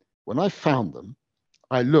 When I found them,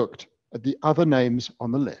 I looked at the other names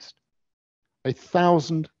on the list,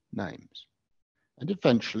 1,000 names. And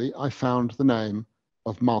eventually I found the name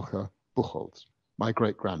of Malka Buchholz, my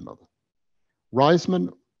great-grandmother.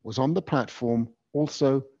 Reisman was on the platform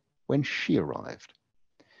also when she arrived.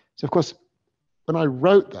 So of course, when I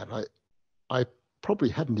wrote that, I probably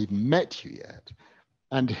hadn't even met you yet.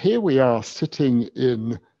 And here we are sitting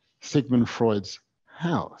in Sigmund Freud's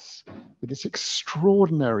house with this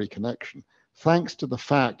extraordinary connection, thanks to the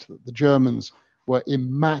fact that the Germans were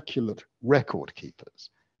immaculate record keepers.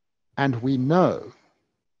 And we know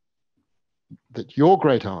that your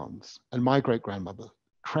great aunts and my great grandmother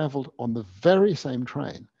traveled on the very same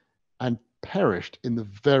train and perished in the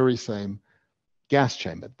very same gas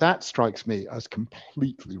chamber. That strikes me as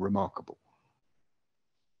completely remarkable.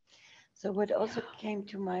 So what also came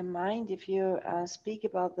to my mind, if you speak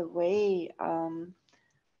about the way,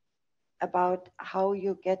 about how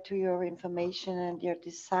you get to your information and your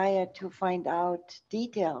desire to find out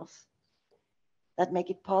details, that make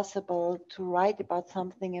it possible to write about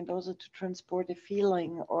something and also to transport a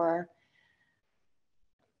feeling or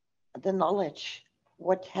the knowledge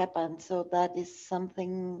what happened. So that is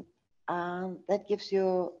something that gives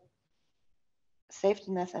you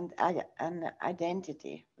safetyness and an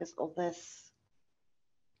identity with all this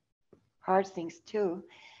hard things too.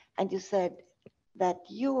 And you said that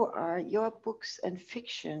your books and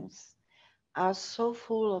fictions are so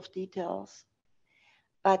full of details,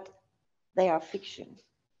 but they are fiction.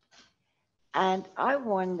 And I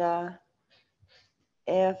wonder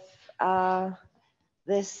if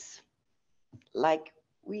this, like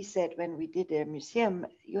we said when we did a museum,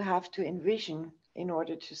 you have to envision in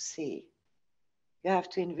order to see. You have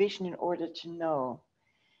to envision in order to know.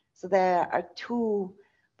 So there are two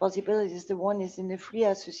possibilities. The one is in the free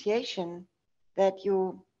association, that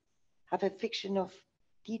you have a fiction of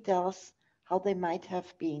details, how they might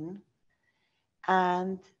have been.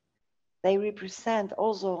 And they represent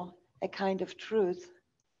also a kind of truth,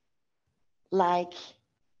 like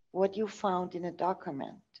what you found in a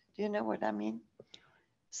document. Do you know what I mean?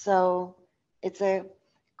 So it's a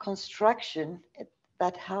construction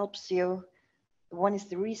that helps you. One is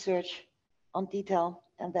the research on detail,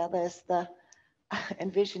 and the other is the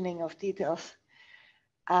envisioning of details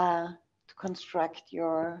to construct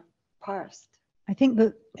your past. I think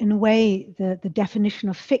that in a way, the definition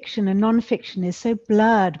of fiction and non-fiction is so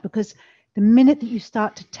blurred, because the minute that you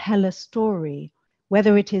start to tell a story,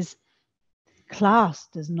 whether it is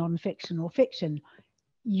classed as non-fiction or fiction,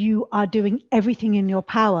 you are doing everything in your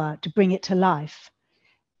power to bring it to life.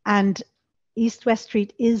 And East West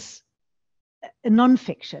Street is a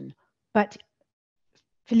non-fiction, but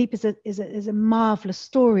Philippe is a marvelous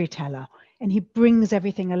storyteller, and he brings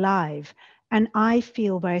everything alive. And I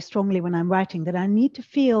feel very strongly when I'm writing that I need to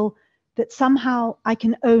feel that somehow I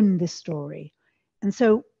can own this story. And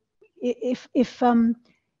so if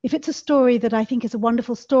it's a story that I think is a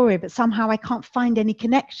wonderful story, but somehow I can't find any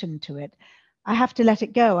connection to it, I have to let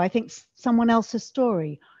it go. I think someone else's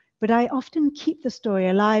story. But I often keep the story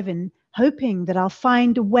alive in hoping that I'll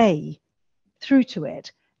find a way through to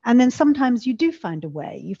it. And then sometimes you do find a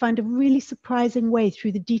way. You find a really surprising way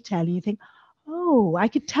through the detail, and you think, oh, I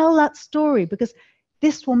could tell that story because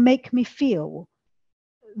this will make me feel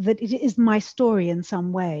that it is my story in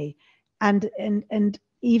some way. And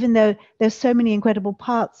even though there's so many incredible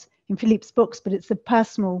parts in Philippe's books, but it's the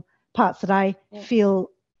personal parts that I feel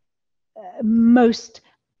most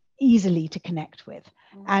easily to connect with.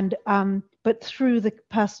 And but through the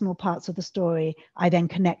personal parts of the story, I then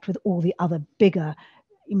connect with all the other bigger,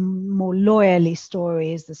 more lawyerly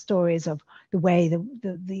stories, the stories of the way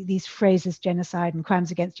these phrases, genocide and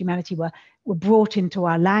crimes against humanity, were brought into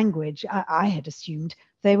our language. I had assumed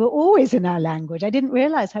they were always in our language. I didn't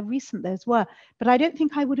realize how recent those were. But I don't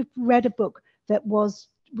think I would have read a book that was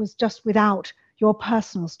just without your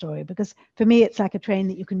personal story, because for me, it's like a train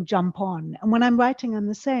that you can jump on. And when I'm writing, I'm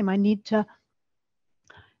the same. I need to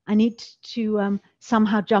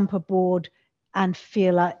somehow jump aboard and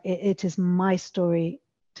feel like it is my story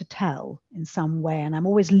to tell in some way. And I'm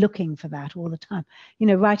always looking for that all the time. You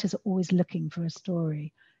know, writers are always looking for a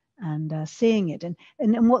story and seeing it. And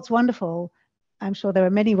what's wonderful, I'm sure there are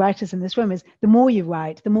many writers in this room, is the more you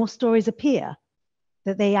write, the more stories appear,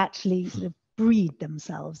 that they actually sort of breed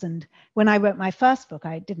themselves. And when I wrote my first book,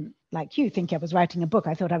 I didn't, like you, think I was writing a book.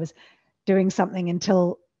 I thought I was doing something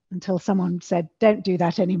until someone said, don't do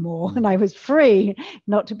that anymore. And I was free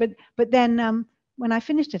not to, but then when I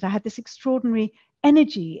finished it, I had this extraordinary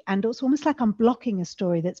energy, and it's almost like unblocking a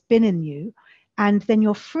story that's been in you. And then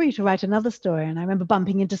you're free to write another story. And I remember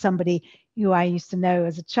bumping into somebody who I used to know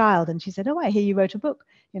as a child, and she said, oh, I hear you wrote a book.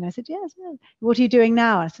 And I said, yes. What are you doing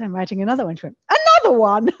now? I said, I'm writing another one. She went, another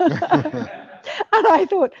one. And I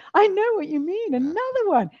thought, I know what you mean, another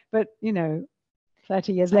one. But, you know,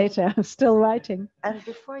 30 years later, I'm still writing. And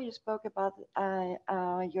before you spoke about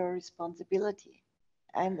your responsibility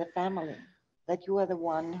and the family, that you are the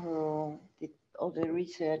one who did all the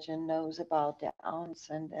research and knows about the ounce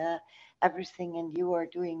and everything, and you are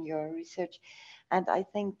doing your research. And I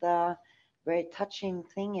think the very touching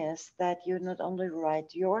thing is that you not only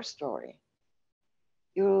write your story,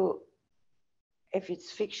 you, if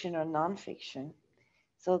it's fiction or non-fiction,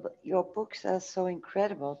 so your books are so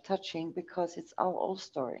incredible, touching, because it's our old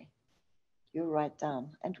story you write down,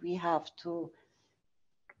 and we have to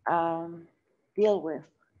deal with.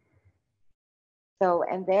 So,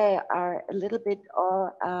 and there are a little bit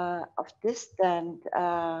of distant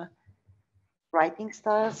writing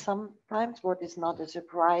style sometimes, what is not a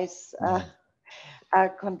surprise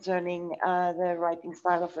concerning the writing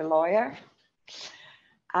style of a lawyer.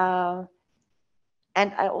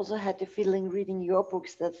 And I also had the feeling reading your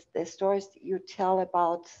books that the stories that you tell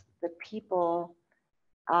about the people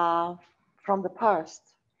from the past,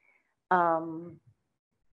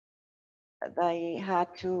 they had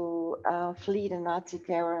to flee the Nazi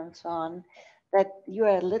terror and so on, that you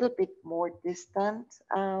are a little bit more distant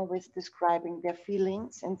with describing their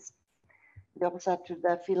feelings, and the opposite to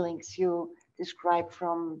the feelings you describe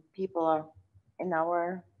from people in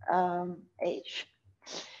our age.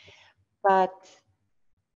 But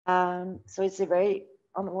so it's a very,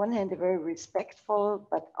 on the one hand, a very respectful,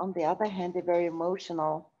 but on the other hand, a very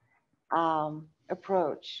emotional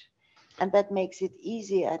approach. And that makes it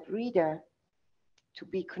easy at reader to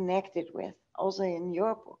be connected with. Also in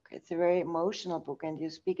your book, it's a very emotional book, and you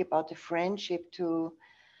speak about the friendship to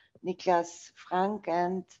Niklas Frank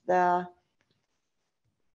and the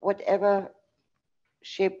whatever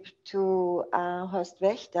ship to Horst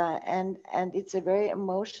Wächter, and it's a very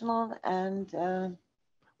emotional and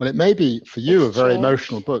well, it may be for you a very exchange.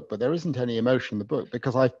 emotional book, but there isn't any emotion in the book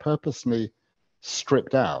because I've purposely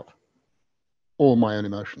stripped out all my own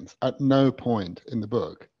emotions. At no point in the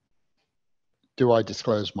book do I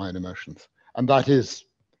disclose my own emotions. And that is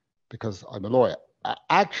because I'm a lawyer.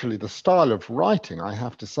 Actually, the style of writing, I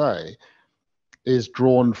have to say, is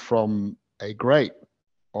drawn from a great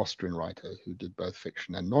Austrian writer who did both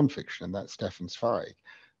fiction and non-fiction, and that's Stefan Zweig.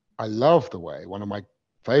 I love the way, one of my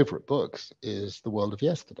favorite books is The World of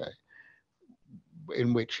Yesterday,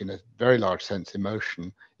 in which, in a very large sense,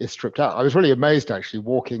 emotion is stripped out. I was really amazed, actually,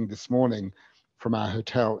 walking this morning from our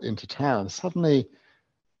hotel into town. Suddenly,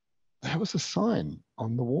 there was a sign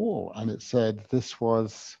on the wall, and it said this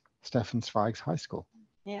was Stefan Zweig's high school.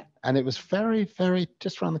 Yeah. And it was very, very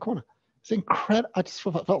just around the corner. It's incredible. I just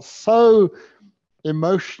felt so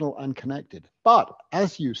emotional and connected. But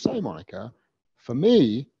as you say, Monika, for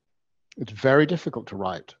me, it's very difficult to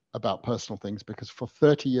write about personal things because for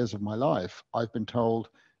 30 years of my life, I've been told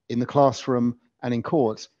in the classroom and in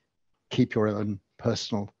courts, keep your own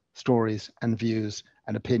personal stories and views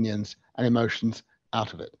and opinions and emotions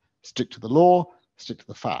out of it. Stick to the law, stick to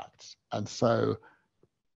the facts. And so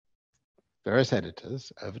various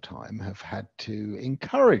editors over time have had to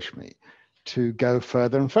encourage me to go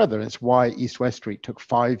further and further. And it's why East West Street took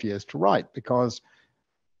 5 years to write, because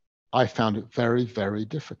I found it very, very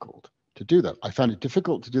difficult to do that. I found it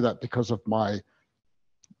difficult to do that because of my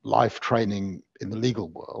life training in the legal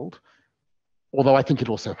world, although I think it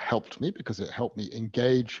also helped me because it helped me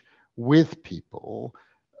engage with people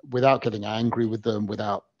without getting angry with them,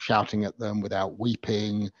 without shouting at them, without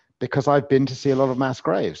weeping, because I've been to see a lot of mass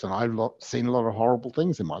graves and I've seen a lot of horrible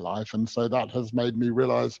things in my life. And so that has made me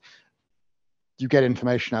realize you get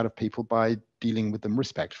information out of people by dealing with them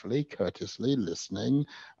respectfully, courteously, listening,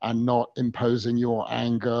 and not imposing your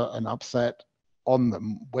anger and upset on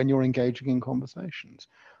them when you're engaging in conversations.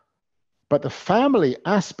 But the family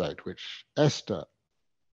aspect, which Esther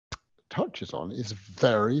touches on, is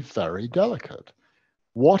very, very delicate.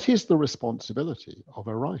 What is the responsibility of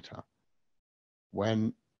a writer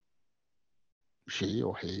when she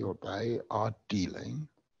or he or they are dealing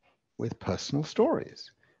with personal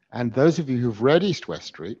stories? And those of you who've read East West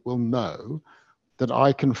Street will know that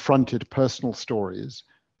I confronted personal stories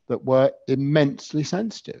that were immensely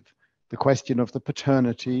sensitive. The question of the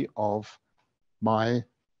paternity of my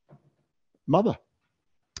mother,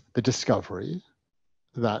 the discovery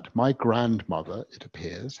that my grandmother, it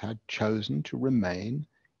appears, had chosen to remain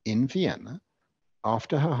in Vienna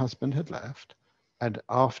after her husband had left and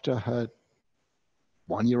after her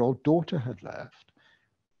one-year-old daughter had left,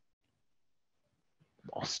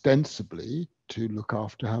 ostensibly to look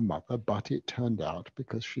after her mother, but it turned out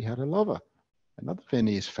because she had a lover, another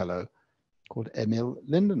Viennese fellow called Emil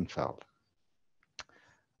Lindenfeld.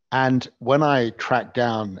 And when I tracked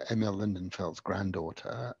down Emil Lindenfeld's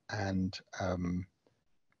granddaughter, and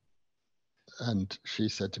she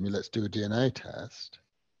said to me, let's do a DNA test.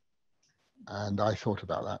 And I thought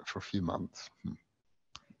about that for a few months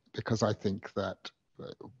because I think that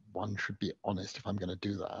one should be honest. If I'm going to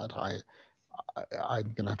do that, I'm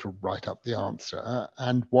going to have to write up the answer.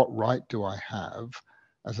 And what right do I have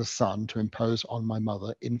as a son to impose on my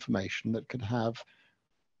mother information that could have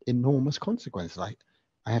enormous consequences?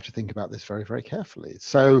 I have to think about this very, very carefully.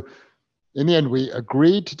 So in the end, we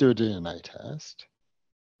agreed to do a DNA test.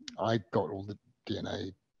 I got all the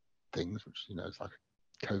DNA things, which, you know, it's like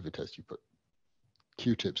a COVID test. You put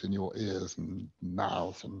Q-tips in your ears and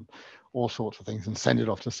mouth and all sorts of things and send it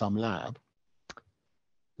off to some lab.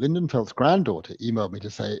 Lindenfeld's granddaughter emailed me to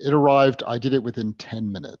say, it arrived, I did it within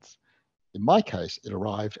 10 minutes. In my case, it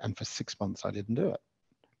arrived, and for 6 months I didn't do it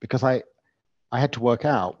because I had to work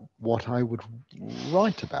out what I would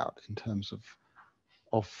write about in terms of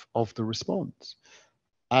of the response.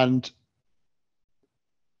 And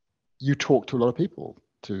you talk to a lot of people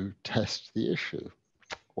to test the issue.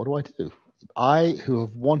 What do? I, who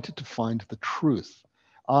have wanted to find the truth,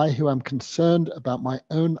 I, who am concerned about my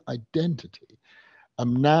own identity,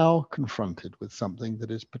 am now confronted with something that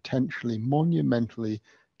is potentially monumentally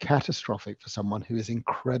catastrophic for someone who is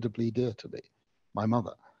incredibly dear to me, my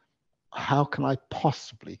mother. How can I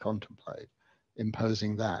possibly contemplate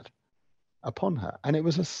imposing that upon her? And it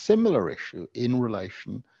was a similar issue in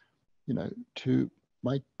relation, to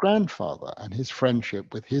my grandfather and his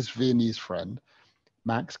friendship with his Viennese friend,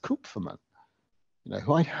 Max Kupferman,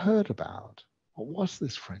 who I'd heard about. What was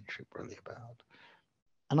this friendship really about?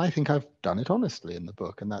 And I think I've done it honestly in the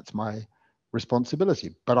book, and that's my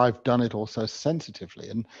responsibility. But I've done it also sensitively.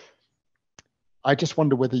 And I just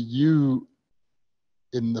wonder whether you,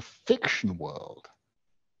 in the fiction world,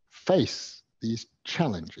 face these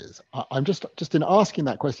challenges. I'm just in asking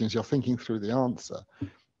that question, as you're thinking through the answer,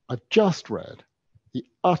 I've just read the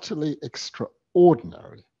utterly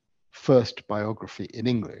extraordinary first biography in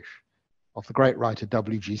English of the great writer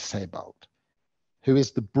W.G. Sebald, who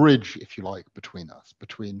is the bridge, if you like, between us,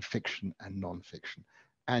 between fiction and non-fiction.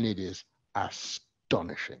 And it is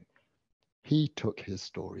astonishing. He took his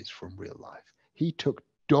stories from real life. He took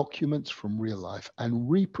documents from real life and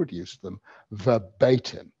reproduced them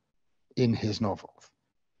verbatim in his novels.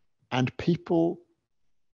 And people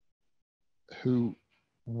who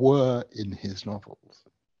were in his novels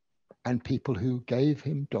and people who gave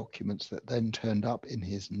him documents that then turned up in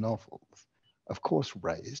his novels, of course,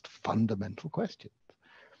 raised fundamental questions.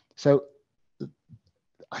 So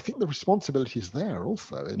I think the responsibility is there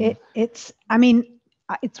also. It's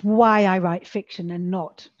why I write fiction and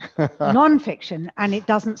not non-fiction, and it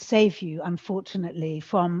doesn't save you, unfortunately,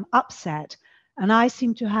 from upset. And I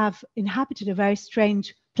seem to have inhabited a very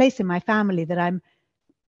strange place in my family, that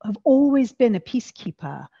have always been a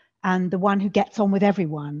peacekeeper and the one who gets on with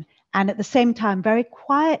everyone, and at the same time very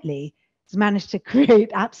quietly has managed to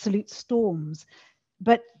create absolute storms.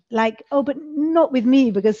 But but not with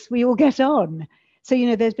me, because we all get on.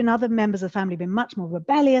 So there's been other members of the family been much more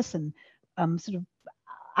rebellious and sort of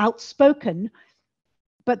outspoken,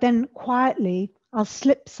 but then quietly I'll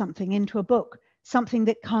slip something into a book, something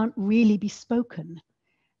that can't really be spoken,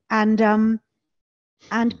 and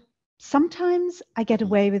sometimes I get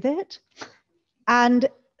away with it, and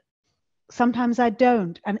sometimes I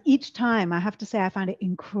don't. And each time, I have to say, I found it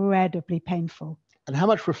incredibly painful. And how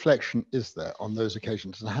much reflection is there on those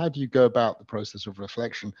occasions? And how do you go about the process of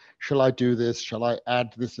reflection? Shall I do this? Shall I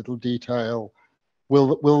add this little detail?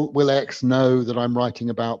 Will X know that I'm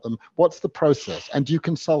writing about them? What's the process? And do you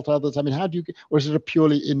consult others? I mean, how do you, or is it a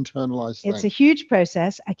purely internalized thing? It's a huge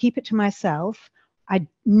process. I keep it to myself.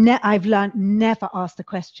 I've learned never ask the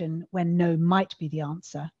question when no might be the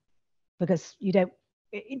answer, because you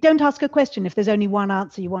don't ask a question if there's only one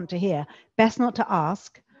answer you want to hear. Best not to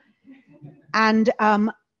ask. And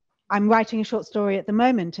I'm writing a short story at the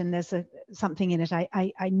moment, and there's something in it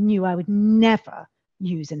I knew I would never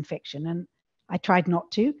use in fiction, and I tried not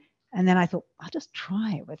to. And then I thought, I'll just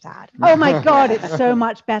try it with that. Oh my God, it's so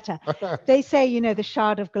much better. They say, the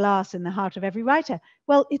shard of glass in the heart of every writer.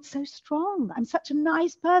 Well, it's so strong. I'm such a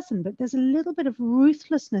nice person, but there's a little bit of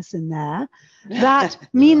ruthlessness in there. That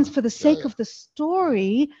means for the sake of the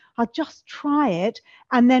story, I'll just try it.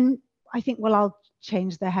 And then I think, well, I'll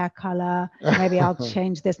change their hair color. Maybe I'll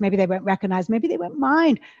change this. Maybe they won't recognize. Maybe they won't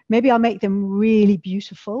mind. Maybe I'll make them really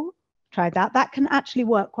beautiful. Try that. That can actually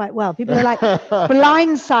work quite well. People are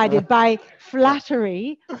blindsided by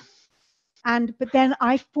flattery. But then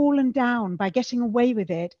I've fallen down by getting away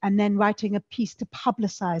with it and then writing a piece to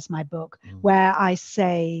publicize my book, where I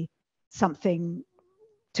say something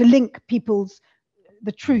to link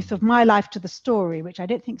the truth of my life to the story, which I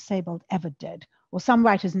don't think Sebald ever did, or some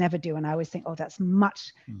writers never do. And I always think, oh, that's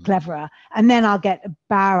much cleverer. And then I'll get a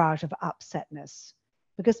barrage of upsetness,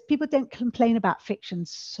 because people don't complain about fiction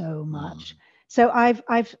so much. So I've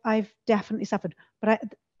definitely suffered, but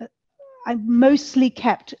I've mostly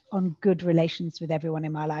kept on good relations with everyone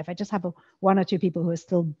in my life. I just have one or two people who are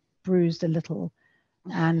still bruised a little,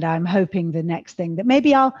 and I'm hoping the next thing that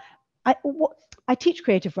maybe I teach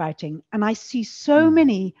creative writing, and I see so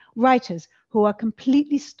many writers who are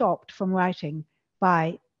completely stopped from writing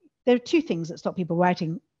there are two things that stop people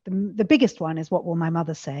writing. The biggest one is, what will my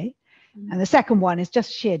mother say? And the second one is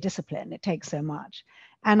just sheer discipline. It takes so much.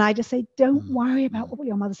 And I just say, don't worry about what will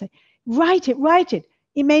your mother say. Write it.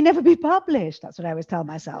 It may never be published. That's what I always tell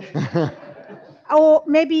myself. Or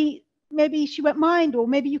maybe she won't mind, or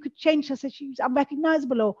maybe you could change her so she's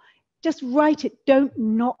unrecognizable, or just write it. Don't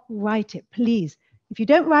not write it, please. If you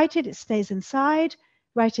don't write it, it stays inside.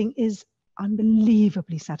 writing is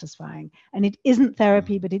unbelievably satisfying, and it isn't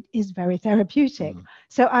therapy, but it is very therapeutic.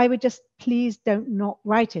 So I would just, please don't not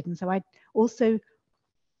write it. And so I also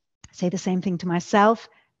say the same thing to myself,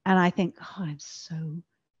 and I think, oh, I'm so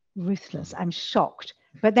ruthless, I'm shocked,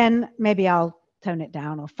 but then maybe I'll tone it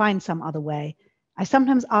down or find some other way. I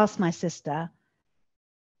sometimes ask my sister,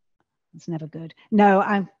 it's never good. No,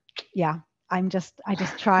 I just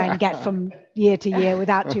try and get from year to year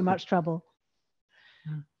without too much trouble.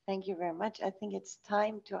 Thank you very much. I think it's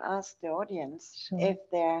time to ask the audience Sure. if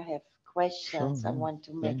they have questions Sure, and want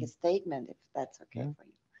to make a statement, if that's okay for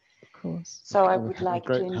you. Of course. So I With would like to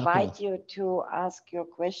great invite happiness. you to ask your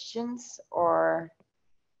questions, or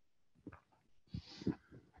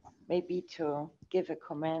maybe to give a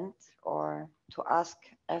comment, or to ask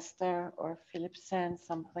Esther or Philippe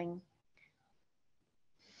something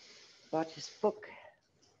about his book.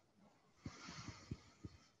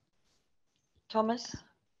 Thomas?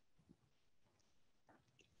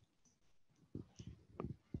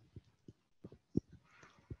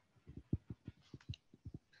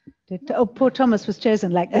 Oh, poor Thomas was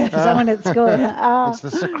chosen like that for someone at school. It's the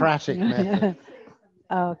Socratic method.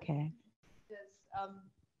 Okay.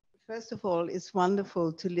 First of all, it's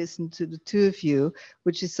wonderful to listen to the two of you,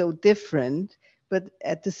 which is so different, but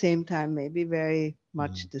at the same time, maybe very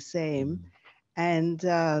much the same. And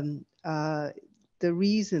the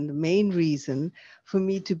main reason for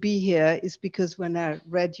me to be here is because when I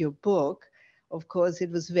read your book, of course,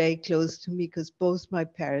 it was very close to me because both my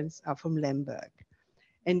parents are from Lemberg.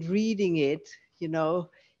 And reading it,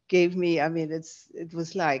 gave me, I mean, it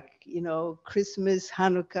was like, Christmas,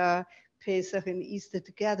 Hanukkah, Pesach and Easter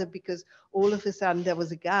together, because all of a sudden there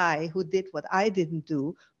was a guy who did what I didn't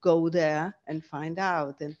do, go there and find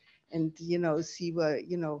out and see where,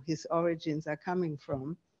 his origins are coming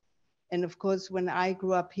from. And of course, when I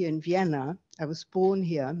grew up here in Vienna, I was born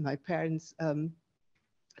here. My parents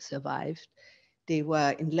survived. They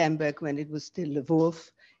were in Lemberg when it was still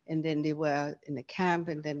Lvov, and then they were in a camp,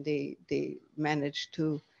 and then they managed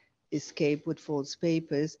to escape with false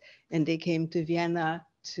papers, and they came to Vienna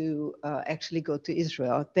to actually go to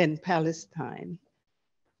Israel, then Palestine.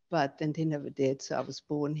 But then they never did, so I was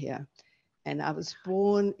born here. And I was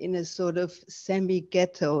born in a sort of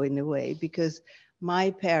semi-ghetto in a way, because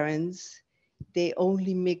my parents, they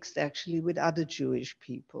only mixed actually with other Jewish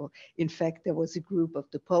people. In fact, there was a group of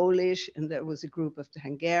the Polish, and there was a group of the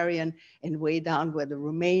Hungarian, and way down were the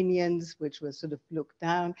Romanians, which were sort of looked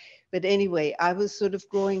down. But anyway, I was sort of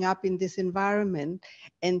growing up in this environment,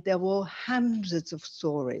 and there were hundreds of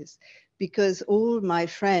stories, because all my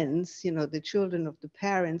friends, the children of the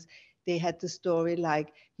parents, they had the story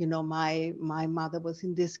like, my mother was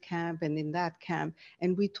in this camp and in that camp,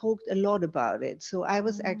 and we talked a lot about it. So I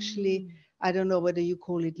was actually, I don't know whether you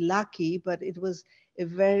call it lucky, but it was a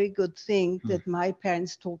very good thing that my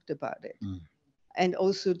parents talked about it. And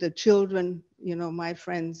also the children, my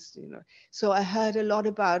friends, So I heard a lot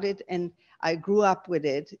about it, and I grew up with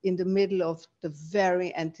it in the middle of the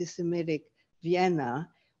very anti-Semitic Vienna,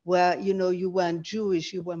 where, you weren't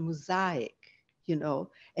Jewish, you were Mosaic,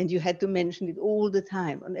 and you had to mention it all the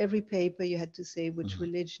time. On every paper, you had to say which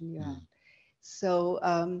religion you had.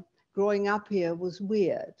 So growing up here was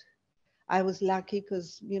weird. I was lucky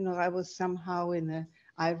because, I was somehow in an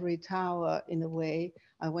ivory tower in a way.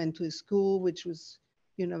 I went to a school which was,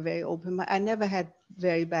 very open. I never had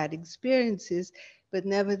very bad experiences, but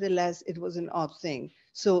nevertheless, it was an odd thing.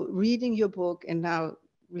 So reading your book and now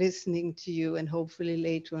listening to you, and hopefully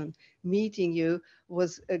later on meeting you,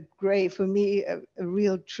 was a great, for me, a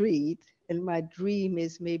real treat. And my dream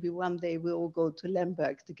is maybe one day we'll all go to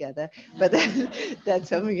Lemberg together, but that's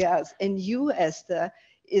something else. And you, Esther,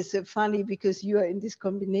 is funny because you are in this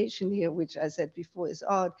combination here, which I said before is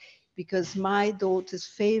odd, because my daughter's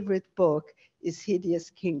favorite book is Hideous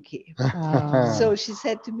Kinky. So she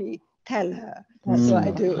said to me, tell her. So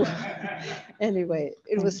I do. Anyway,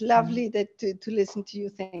 it was lovely to listen to you.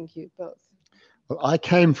 Thank you both. Well, I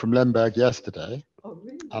came from Lemberg yesterday,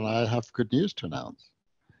 Really? and I have good news to announce.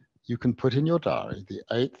 You can put in your diary the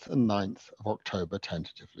 8th and 9th of October,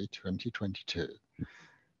 tentatively, 2022.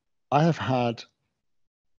 I have had,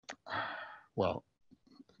 well,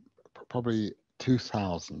 probably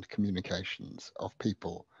 2,000 communications of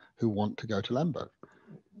people who want to go to Lemberg.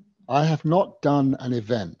 I have not done an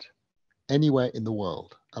event anywhere in the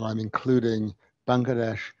world, and I'm including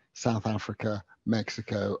Bangladesh, South Africa,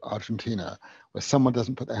 Mexico, Argentina, where someone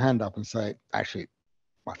doesn't put their hand up and say, actually,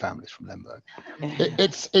 my family's from Lemberg.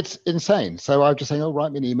 It's insane. So I'm just saying, oh,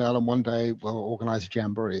 write me an email, and one day we'll organize a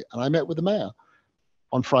jamboree. And I met with the mayor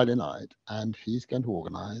on Friday night, and he's going to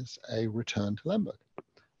organize a return to Lemberg,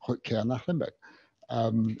 Rückkehr nach Lemberg.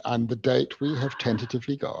 And the date we have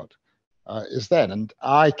tentatively got is then. And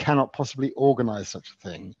I cannot possibly organize such a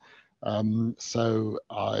thing. So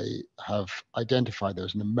I have identified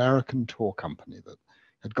there's an American tour company that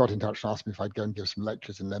had got in touch and asked me if I'd go and give some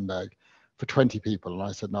lectures in Lemberg for 20 people. And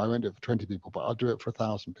I said, no, I won't do it for 20 people, but I'll do it for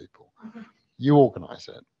 1,000 people. You organize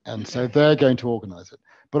it. And so they're going to organize it.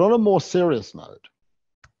 But on a more serious note,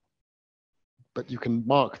 but you can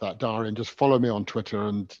mark that diary and just follow me on Twitter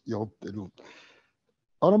and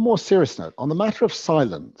on a more serious note, on the matter of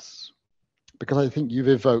silence, because I think you've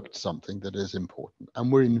evoked something that is important,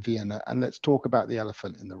 and we're in Vienna, and let's talk about the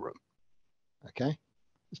elephant in the room, okay?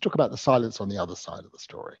 Let's talk about the silence on the other side of the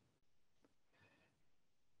story.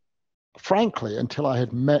 Frankly, until I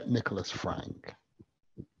had met Nicholas Frank,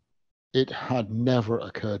 it had never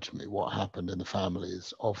occurred to me what happened in the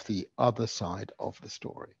families of the other side of the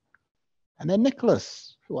story. And then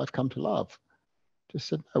Nicholas, who I've come to love, just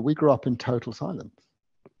said, no, we grew up in total silence.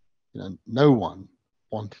 You know, no one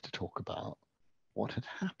wanted to talk about what had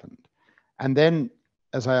happened. And then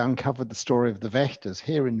as I uncovered the story of the Wächters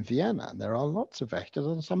here in Vienna, and there are lots of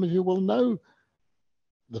Wächters, and some of you will know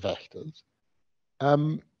the Wächters,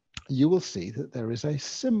 you will see that there is a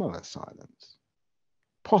similar silence.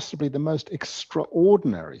 Possibly the most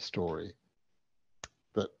extraordinary story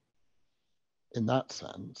that, in that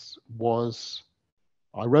sense, was,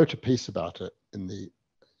 I wrote a piece about it in the,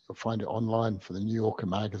 you'll find it online for the New Yorker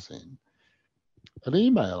magazine, an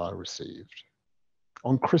email I received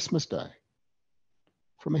on Christmas Day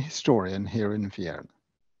from a historian here in Vienna,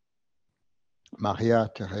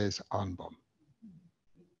 Maria Therese Arnbaum,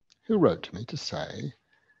 who wrote to me to say,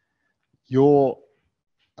 your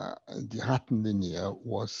Die Rattenlinie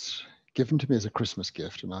was given to me as a Christmas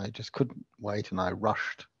gift, and I just couldn't wait, and I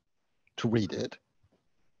rushed to read it.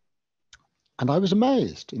 And I was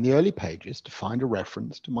amazed in the early pages to find a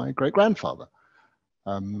reference to my great-grandfather,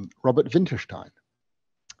 Robert Winterstein,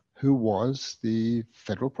 who was the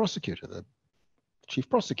federal prosecutor, the chief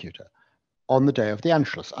prosecutor, on the day of the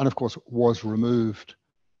Anschluss, and of course was removed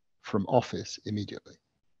from office immediately.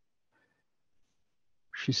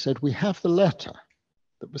 She said, we have the letter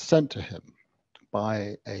that was sent to him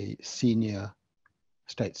by a senior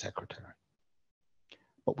state secretary,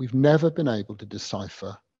 but we've never been able to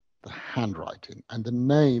decipher the handwriting, and the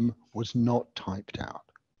name was not typed out.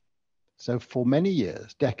 So for many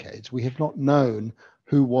years, decades, we have not known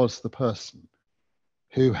who was the person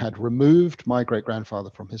who had removed my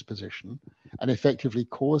great-grandfather from his position and effectively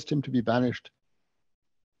caused him to be banished,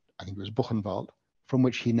 I think it was Buchenwald, from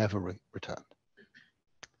which he never returned.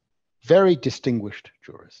 Very distinguished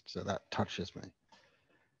jurist, so that touches me.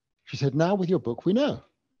 She said, now with your book, we know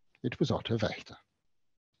it was Otto Wächter.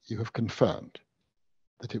 You have confirmed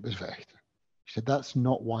that it was Wächter. She said, that's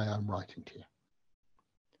not why I'm writing to you.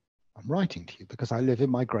 I'm writing to you because I live in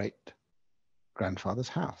my great-grandfather's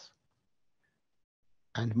house.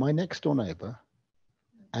 And my next door neighbor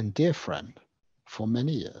and dear friend for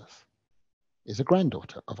many years is a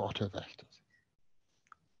granddaughter of Otto Wächters.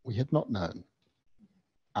 We had not known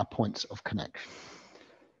our points of connection.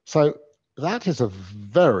 So that is a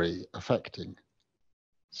very affecting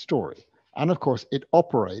story. And of course, it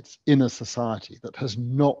operates in a society that has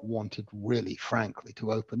not wanted really, frankly,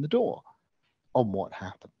 to open the door on what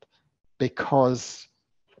happened. Because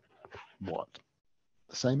what?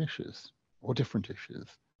 The same issues or different issues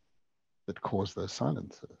that cause those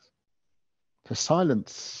silences. So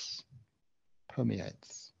silence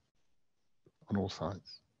permeates on all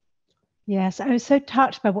sides. Yes, I was so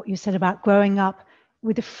touched by what you said about growing up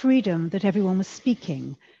with the freedom that everyone was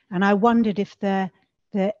speaking. And I wondered if the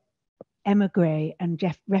emigre and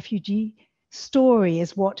refugee story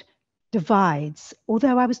is what divides.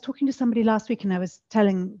 Although I was talking to somebody last week and I was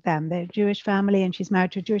telling them they're a Jewish family and she's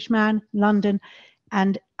married to a Jewish man in London.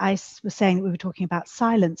 And I was saying that we were talking about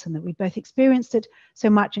silence and that we both experienced it so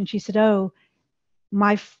much. And she said, oh,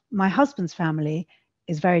 my husband's family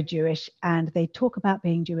is very Jewish and they talk about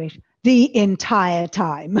being Jewish the entire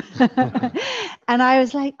time. And I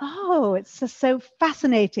was like, oh, it's just so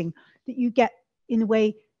fascinating that you get, in a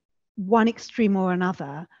way, one extreme or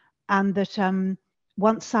another, and that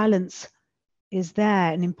once silence is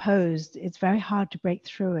there and imposed, it's very hard to break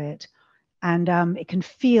through it. And it can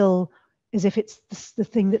feel as if it's the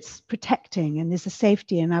thing that's protecting and there's a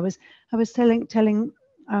safety. And I was telling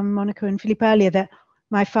Monika and Philippe earlier that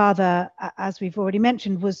my father, as we've already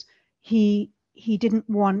mentioned, was he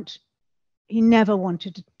never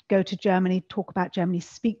wanted to go to Germany, talk about Germany,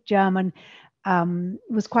 speak German.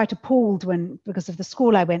 Was quite appalled when, because of the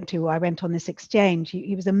school I went to, I went on this exchange.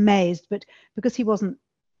 He was amazed, but because he wasn't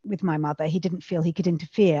with my mother, he didn't feel he could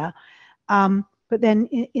interfere. But But then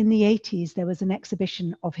in the 80s, there was an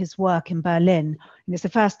exhibition of his work in Berlin. And it's the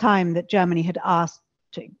first time that Germany had asked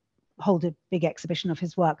to hold a big exhibition of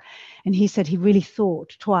his work. And he said he really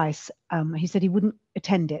thought twice. He said he wouldn't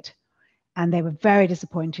attend it. And they were very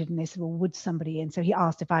disappointed. And they said, well, would somebody? And so he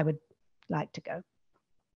asked if I would like to go.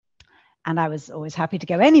 And I was always happy to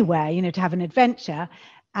go anywhere, you know, to have an adventure.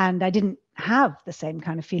 And I didn't have the same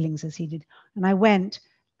kind of feelings as he did. And I went,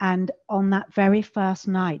 and on that very first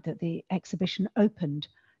night that the exhibition opened,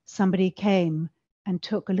 somebody came and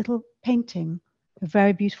took a little painting, a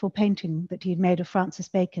very beautiful painting that he had made of Francis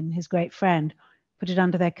Bacon, his great friend, put it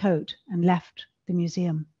under their coat and left the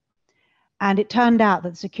museum. And it turned out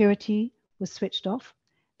that security was switched off,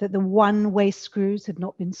 that the one-way screws had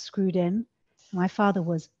not been screwed in. My father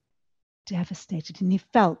was devastated, and he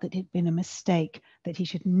felt that it had been a mistake, that he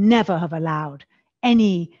should never have allowed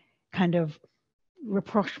any kind of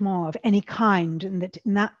rapprochement of any kind, and that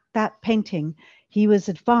in that painting he was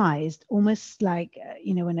advised, almost like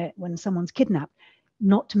you know, when someone's kidnapped,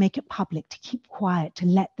 not to make it public, to keep quiet, to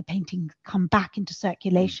let the painting come back into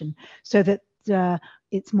circulation so that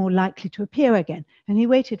it's more likely to appear again. And he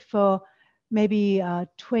waited for maybe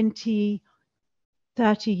 20,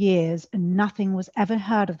 30 years, and nothing was ever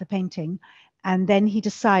heard of the painting. And then he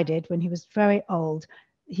decided, when he was very old,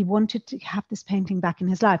 he wanted to have this painting back in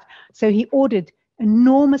his life. So he ordered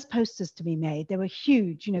enormous posters to be made. They were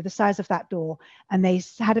huge, you know, the size of that door. And they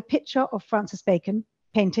had a picture of Francis Bacon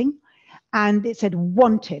painting, and it said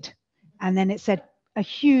wanted. And then it said a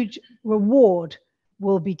huge reward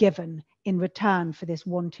will be given in return for this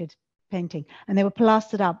wanted painting. And they were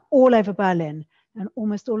plastered up all over Berlin. And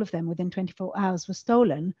almost all of them within 24 hours were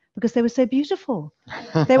stolen because they were so beautiful.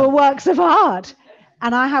 They were works of art.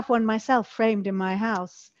 And I have one myself framed in my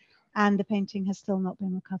house, and the painting has still not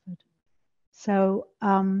been recovered. So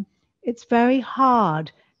it's very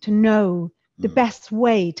hard to know the best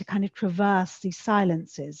way to kind of traverse these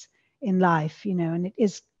silences in life, you know, and it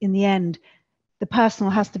is, in the end, the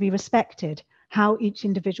personal has to be respected, how each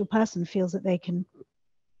individual person feels that they can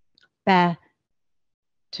bear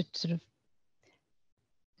to sort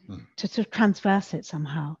of transverse it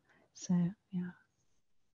somehow. So, yeah.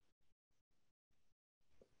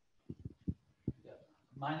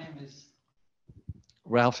 My name is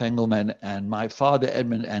Ralph Engelman, and my father,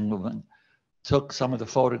 Edmund Engelman, took some of the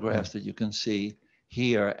photographs that you can see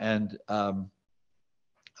here. And I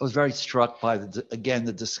was very struck by, again,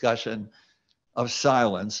 the discussion of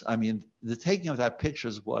silence. I mean, the taking of that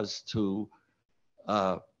pictures was to,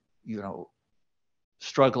 you know,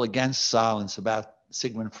 struggle against silence about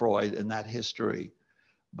Sigmund Freud and that history.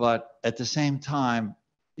 But at the same time,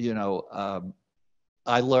 you know,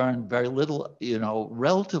 I learned very little, you know,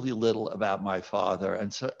 relatively little about my father,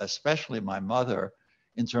 and so especially my mother,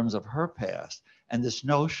 in terms of her past. And this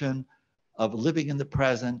notion of living in the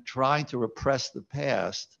present, trying to repress the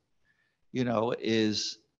past, you know,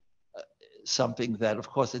 is something that, of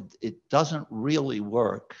course, it doesn't really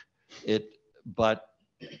work. But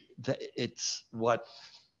it's what,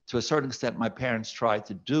 to a certain extent, my parents tried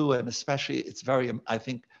to do. And especially, it's very, I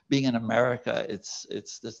think, being in America, it's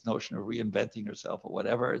this notion of reinventing yourself or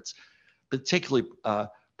whatever. It's particularly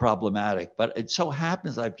problematic. But it so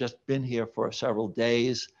happens I've just been here for several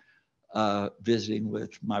days visiting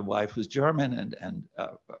with my wife, who's German, and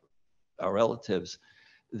our relatives,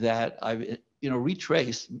 that I've, you know,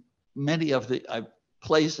 retraced many of the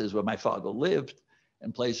places where my father lived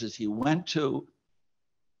and places he went to.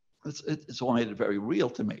 It's all made it very real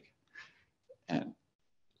to me. And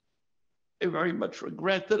I very much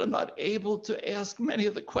regret that I'm not able to ask many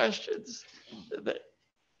of the questions that,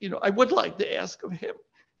 you know, I would like to ask of him.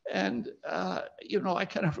 And, you know, I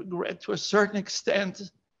kind of regret, to a certain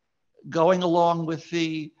extent, going along with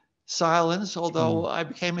the silence, although I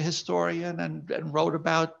became a historian and wrote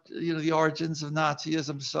about, you know, the origins of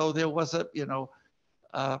Nazism. So there was a, you know,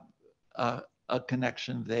 a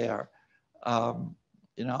connection there.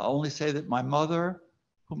 You know, I'll only say that my mother,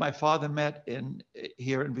 who my father met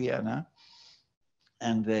here in Vienna,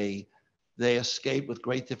 and they escaped with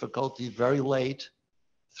great difficulty very late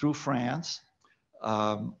through France.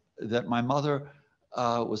 That my mother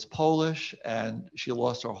was Polish, and she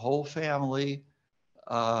lost her whole family.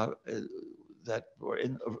 That were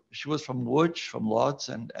in. She was from Łódź, from Lodz,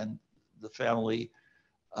 and the family,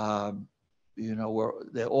 you know,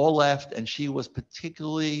 they all left, and she was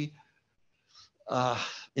particularly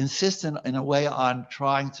insistent in a way on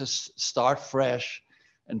trying to start fresh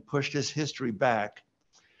and push this history back.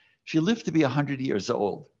 She lived to be 100 years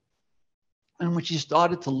old. And when she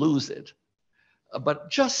started to lose it,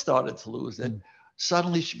 but just started to lose it,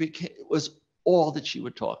 suddenly it was all that she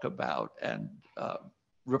would talk about and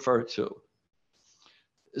refer to.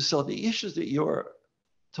 So the issues that you're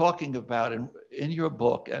talking about in your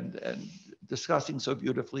book and discussing so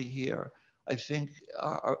beautifully here, I think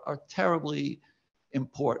are terribly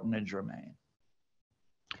important and germane.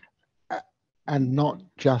 And not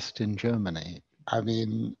just in Germany. I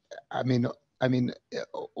mean,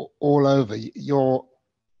 all over. Your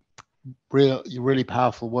really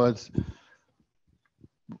powerful words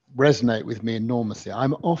resonate with me enormously.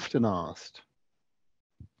 I'm often asked,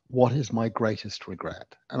 what is my greatest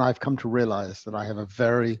regret? And I've come to realize that I have a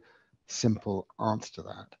very simple answer to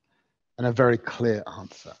that, and a very clear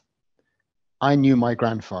answer. I knew my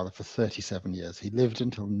grandfather for 37 years. He lived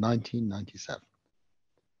until 1997.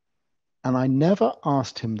 And I never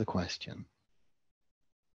asked him the question,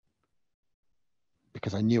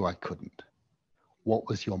 because I knew I couldn't. What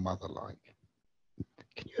was your mother like?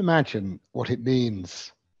 Can you imagine what it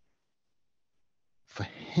means for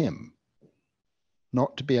him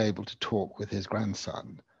not to be able to talk with his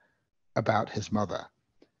grandson about his mother,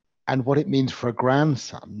 and what it means for a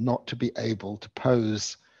grandson not to be able to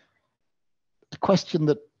pose a question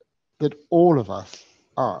that all of us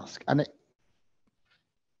ask? And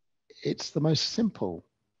it's the most simple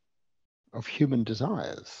of human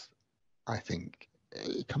desires, I think.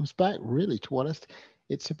 It comes back really to what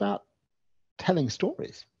it's about, telling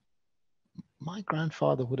stories. My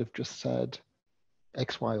grandfather would have just said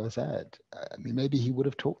X, Y, or Z. I mean, maybe he would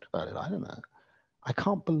have talked about it. I don't know. I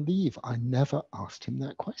can't believe I never asked him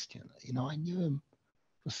that question. You know, I knew him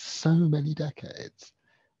for so many decades.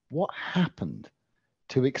 What happened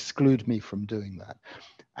to exclude me from doing that?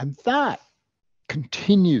 And that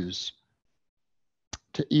continues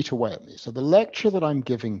to eat away at me. So the lecture that I'm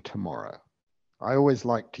giving tomorrow, I always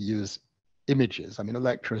like to use images. I mean, a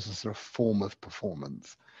lecture is a sort of form of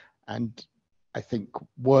performance. And I think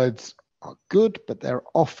words are good, but they're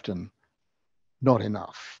often not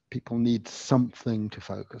enough. People need something to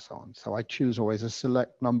focus on. So I choose always a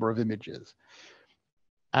select number of images.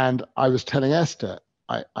 And I was telling Esther,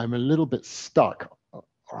 I'm a little bit stuck, or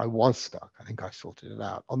I was stuck, I think I sorted it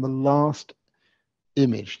out, on the last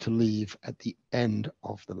image to leave at the end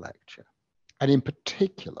of the lecture. And in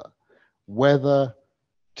particular, whether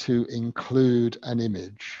to include an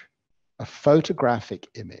image, a photographic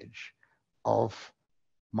image of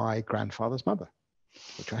my grandfather's mother,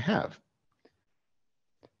 which I have,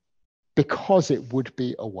 because it would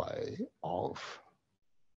be a way of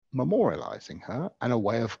memorializing her and a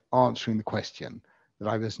way of answering the question that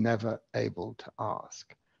I was never able to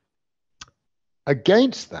ask.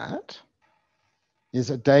 Against that is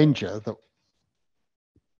a danger that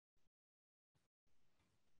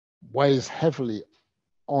weighs heavily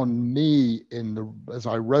on me as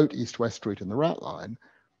I wrote East-West Street in the Rat Line,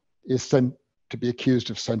 is to be accused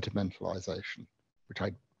of sentimentalization, which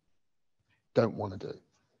I don't want to do.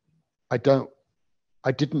 I don't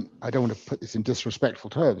want to put this in disrespectful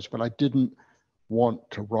terms, but I didn't want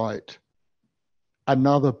to write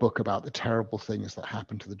another book about the terrible things that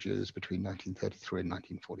happened to the Jews between 1933 and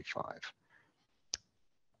 1945.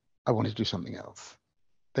 I wanted to do something else.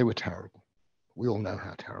 They were terrible. We all know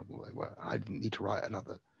how terrible they were. I didn't need to write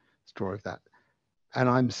another story of that. And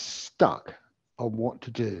I'm stuck on what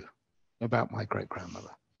to do about my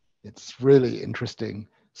great-grandmother. It's really interesting,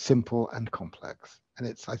 simple, and complex. And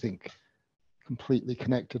it's, I think, completely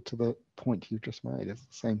connected to the point you just made. It's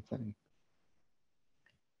the same thing.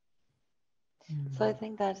 So I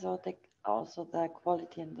think that's also the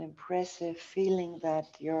quality and the impressive feeling that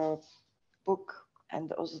your book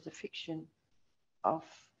and also the fiction of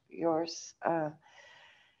yours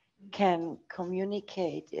can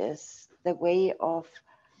communicate, is the way of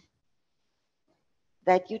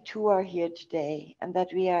that you two are here today and that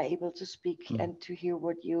we are able to speak and to hear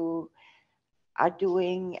what you are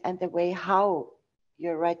doing, and the way how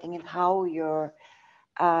you're writing and how you're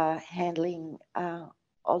handling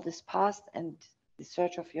all this past and the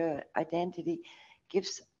search of your identity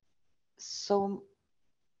gives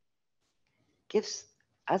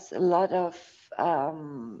us a lot of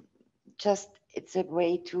just, it's a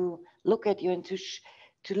way to look at you and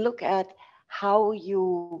to look at how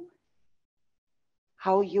you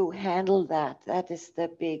handle that. That is the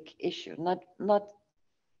big issue. Not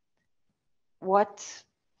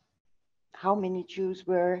how many Jews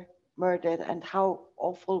were murdered and how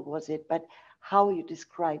awful was it, but how you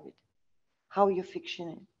describe it, how you fiction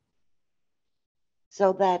it,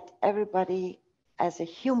 so that everybody as a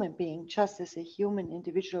human being, just as a human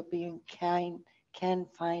individual being, can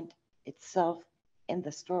find itself in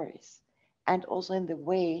the stories and also in the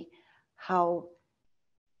way how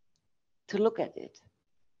to look at it,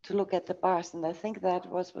 to look at the past. And I think that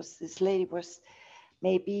was this lady was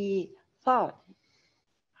maybe thought,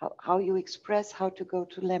 how you express how to go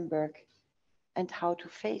to Lemberg and how to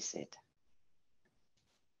face it.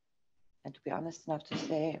 And to be honest enough to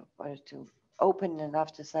say, or to open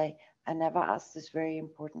enough to say, I never asked this very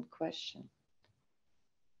important question.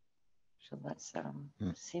 So that's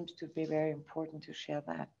seems to be very important to share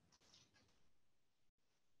that.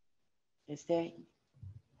 Is there?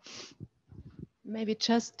 Maybe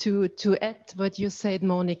just to add what you said,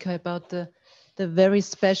 Monika, about the very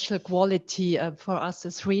special quality for us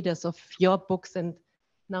as readers of your books, and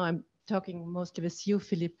now I'm talking mostly with you,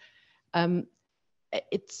 Philippe.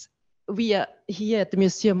 We are here at the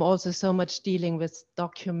museum also so much dealing with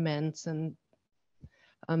documents and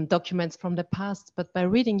documents from the past, but by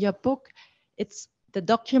reading your book, it's the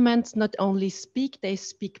documents not only speak, they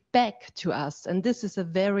speak back to us, and this is a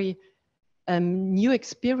very new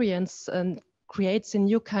experience and creates a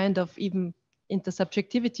new kind of even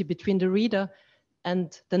intersubjectivity between the reader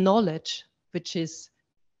and the knowledge, which is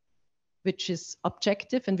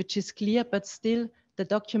objective and which is clear, but still the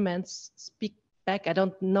documents speak back. I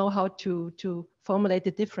don't know how to formulate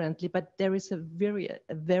it differently, but there is a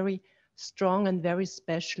very strong and very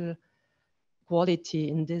special quality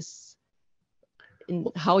in this, in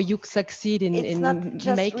how you succeed in not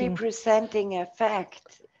just making representing a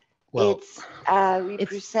fact. Well, it's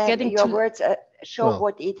representing your words show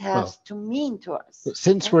what it has to mean to us.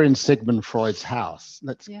 Since we're in Sigmund Freud's house,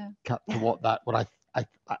 let's cut to what I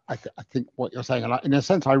think what you're saying. And in a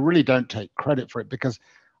sense, I really don't take credit for it because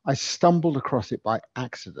I stumbled across it by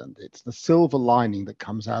accident. It's the silver lining that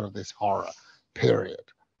comes out of this horror period.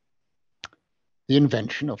 The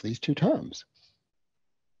invention of these two terms.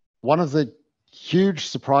 One of the huge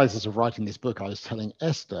surprises of writing this book, I was telling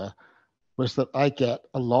Esther, was that I get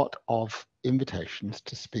a lot of invitations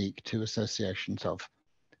to speak to associations of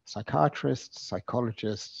psychiatrists,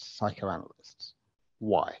 psychologists, psychoanalysts.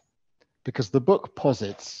 Why? Because the book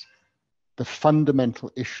posits the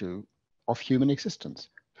fundamental issue of human existence.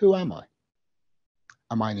 Who am I?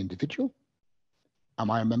 Am I an individual? Am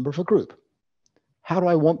I a member of a group? How do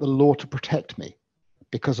I want the law to protect me?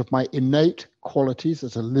 Because of my innate qualities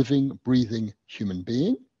as a living, breathing human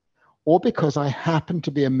being, or because I happen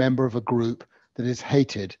to be a member of a group that is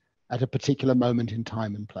hated at a particular moment in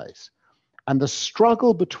time and place. And the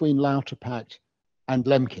struggle between Lauterpacht and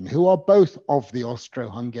Lemkin, who are both of the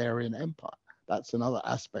Austro-Hungarian Empire, that's another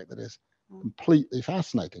aspect that is completely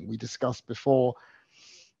fascinating. We discussed before,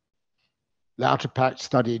 Lauterpacht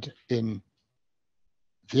studied in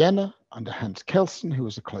Vienna under Hans Kelsen, who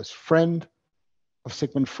was a close friend of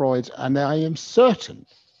Sigmund Freud's, and I am certain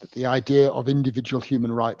that the idea of individual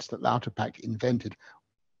human rights that Lauterpacht invented,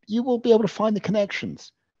 you will be able to find the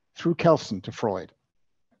connections through Kelsen to Freud,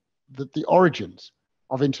 that the origins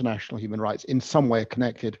of international human rights in some way are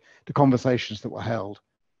connected to conversations that were held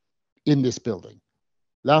in this building.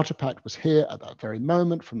 Lauterpacht was here at that very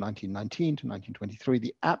moment from 1919 to 1923,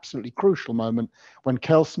 the absolutely crucial moment when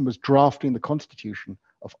Kelsen was drafting the Constitution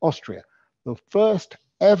of Austria, the first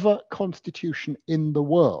ever constitution in the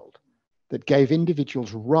world that gave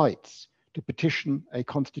individuals rights to petition a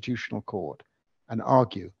constitutional court and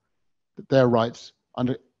argue that their rights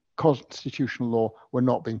under constitutional law were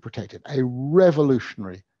not being protected. A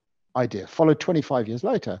revolutionary idea, followed 25 years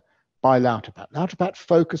later by Lauterpacht. Lauterpacht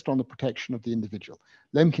focused on the protection of the individual.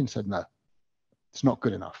 Lemkin said, no, it's not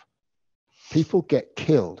good enough. People get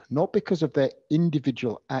killed, not because of their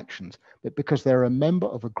individual actions, but because they're a member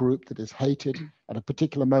of a group that is hated at a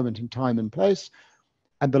particular moment in time and place.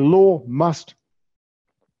 And the law must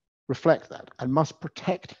reflect that and must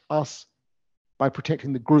protect us by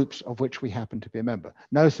protecting the groups of which we happen to be a member.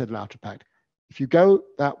 No, said Lauterpacht, if you go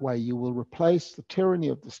that way, you will replace the tyranny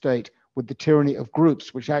of the state with the tyranny of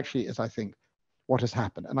groups, which actually is, I think, what has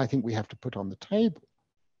happened. And I think we have to put on the table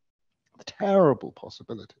the terrible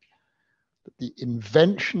possibility that the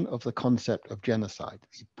invention of the concept of genocide,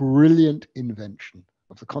 the brilliant invention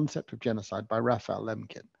of the concept of genocide by Raphael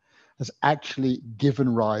Lemkin, has actually given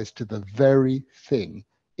rise to the very thing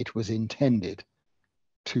it was intended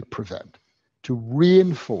to prevent, to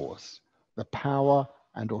reinforce the power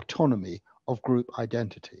and autonomy of group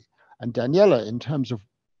identity. And Daniela, in terms of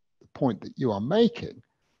the point that you are making,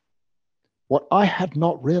 what I had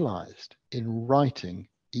not realized in writing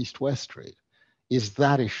East-West Street is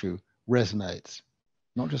that issue resonates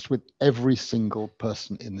not just with every single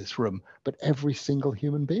person in this room, but every single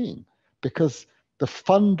human being. Because the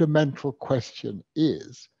fundamental question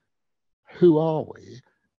is, who are we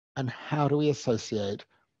and how do we associate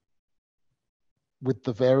with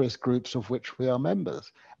the various groups of which we are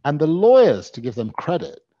members? And the lawyers, to give them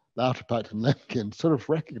credit, Lauterpacht and Lemkin, sort of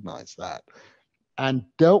recognized that and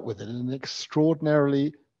dealt with it in an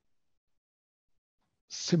extraordinarily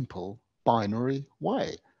simple, binary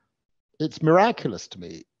way. It's miraculous to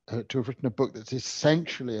me to have written a book that's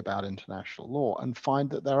essentially about international law and find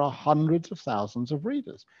that there are hundreds of thousands of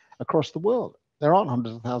readers across the world. There aren't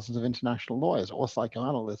hundreds of thousands of international lawyers or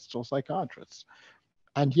psychoanalysts or psychiatrists.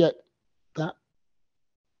 And yet that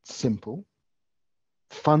simple,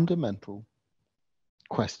 fundamental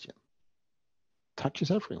question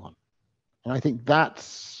touches everyone. And I think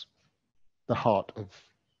that's the heart of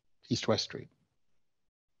East-West Street.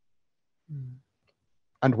 Mm.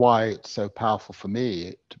 And why it's so powerful for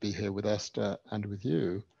me to be here with Esther and with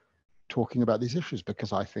you talking about these issues,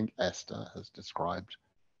 because I think Esther has described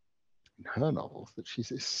in her novels that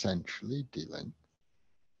she's essentially dealing,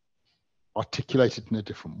 articulated in a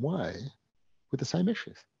different way, with the same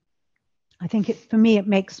issues. I think for me, it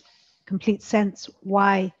makes complete sense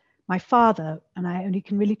why my father, and I only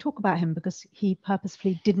can really talk about him because he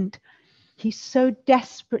purposefully didn't, he so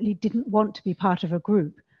desperately didn't want to be part of a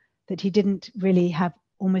group that he didn't really have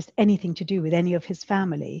almost anything to do with any of his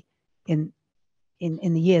family in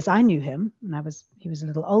the years I knew him. And he was a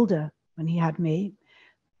little older when he had me,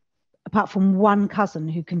 apart from one cousin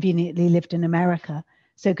who conveniently lived in America,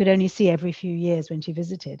 so could only see every few years when she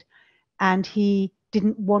visited. And he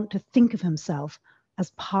didn't want to think of himself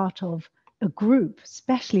as part of a group,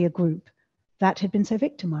 especially a group that had been so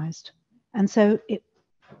victimized. And so it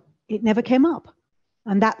never came up.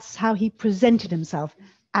 And that's how he presented himself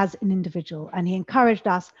as an individual. And he encouraged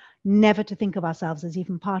us never to think of ourselves as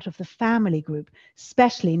even part of the family group,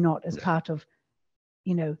 especially not as part of,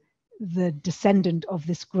 you know, the descendant of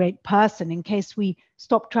this great person, in case we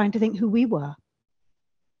stopped trying to think who we were.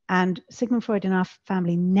 And Sigmund Freud in our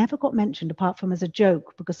family never got mentioned apart from as a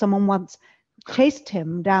joke, because someone once chased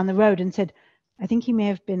him down the road and said, I think he may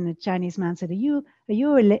have been a Chinese man, said, are you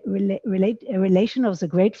a relation of the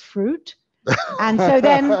grapefruit? And so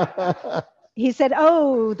then he said,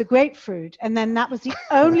 oh, the grapefruit. And then that was the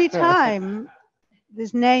only time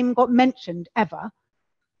this name got mentioned ever.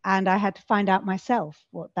 And I had to find out myself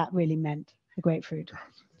what that really meant, the grapefruit.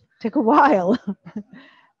 Took a while.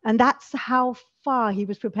 And that's how far he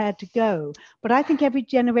was prepared to go. But I think every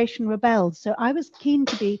generation rebelled. So I was keen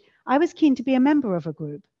to be a member of a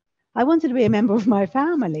group. I wanted to be a member of my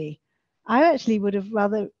family. I actually would have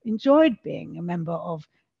rather enjoyed being a member of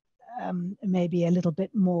maybe a little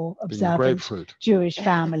bit more observant Jewish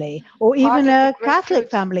family, or even a Catholic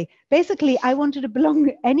family. Basically, I wanted to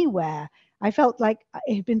belong anywhere. I felt like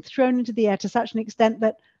it had been thrown into the air to such an extent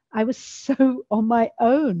that I was so on my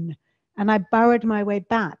own. And I burrowed my way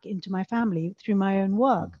back into my family through my own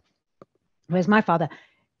work. Whereas my father,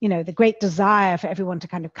 you know, the great desire for everyone to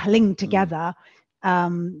kind of cling together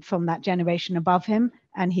from that generation above him.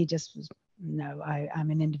 And he just was, no, I'm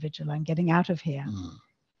an individual. I'm getting out of here.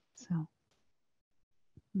 So.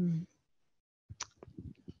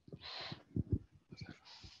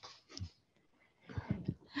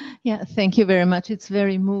 Yeah, thank you very much. It's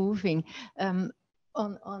very moving.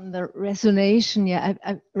 On the resonance,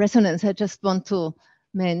 resonance, I just want to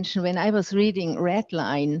mention, when I was reading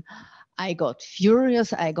Redline, I got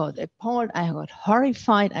furious, I got appalled, I got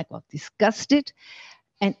horrified, I got disgusted.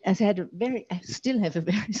 And as I still have a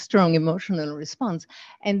very strong emotional response.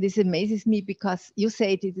 And this amazes me because you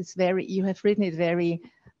say it is you have written it very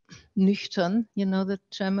nüchtern, you know, the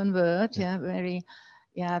German word, very,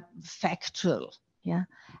 factual,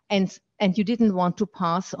 and you didn't want to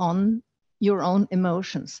pass on your own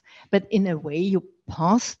emotions, but in a way you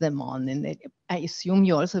pass them on. And I assume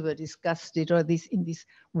you also were disgusted, or in this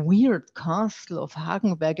weird castle of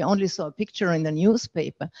Hagenberg. I only saw a picture in the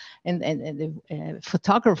newspaper and a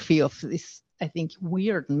photography of this, I think,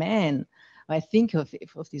 weird man. I think of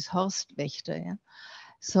this Horstwächter.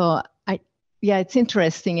 So it's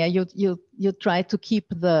interesting. You try to keep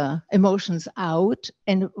the emotions out,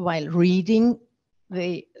 and while reading,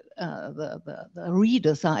 the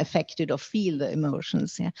readers are affected or feel the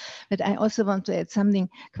emotions. But I also want to add something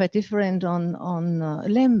quite different on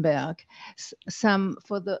Lemberg.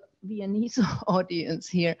 For the Viennese audience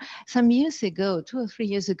here, some years ago, 2 or 3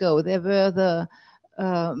 years ago, there were the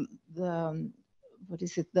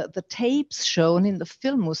tapes shown in the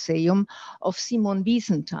Film Museum of Simon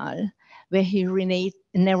Wiesenthal, where he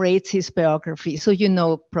narrates his biography. So you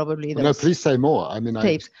know probably those. No, please say more. I mean,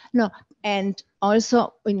 tapes. No, and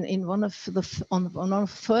also in one of the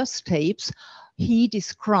first tapes, he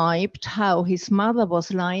described how his mother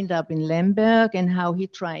was lined up in Lemberg and how he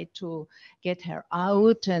tried to get her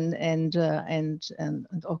out and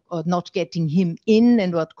or not getting him in,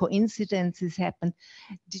 and what coincidences happened.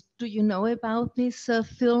 Do you know about these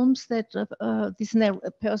films, that this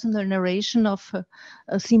personal narration of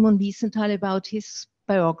Simon Wiesenthal about his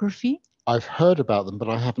biography? I've heard about them, but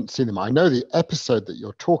I haven't seen them. I know the episode that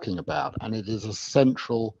you're talking about, and it is a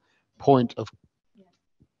central point of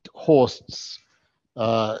Horst's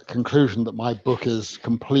conclusion that my book is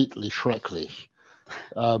completely Schrecklich,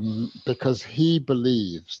 because he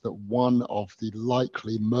believes that one of the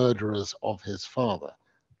likely murderers of his father,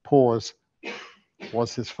 pause,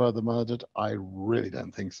 was his father murdered? I really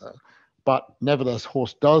don't think so. But nevertheless,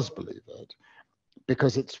 Horst does believe it,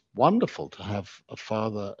 because it's wonderful to have a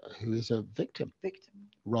father who is a victim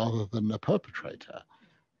rather than a perpetrator,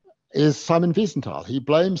 is Simon Wiesenthal. He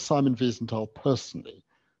blames Simon Wiesenthal personally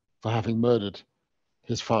for having murdered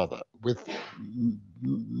his father with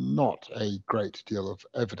not a great deal of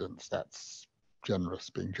evidence. That's generous,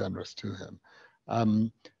 being generous to him.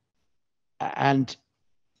 And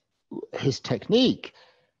his technique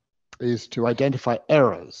is to identify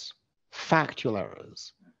errors, factual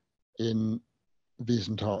errors in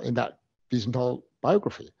Wiesenthal, in that Wiesenthal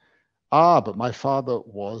biography. But my father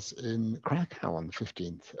was in Krakow on the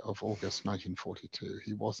 15th of August 1942.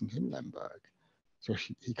 He wasn't in Lemberg. So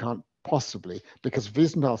he can't possibly, because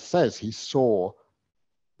Wiesenthal says he saw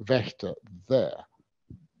Wächter there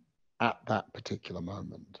at that particular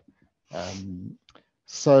moment.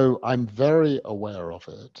 So I'm very aware of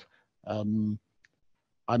it. I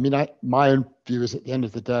mean, my own view is, at the end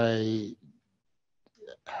of the day,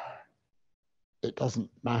 it doesn't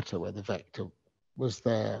matter whether Wächter was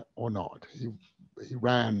there or not. He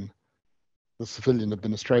ran the civilian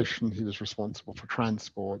administration. He was responsible for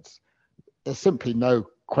transports. There's simply no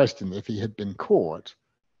question that if he had been caught,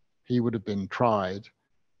 he would have been tried,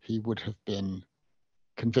 he would have been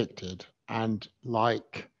convicted, and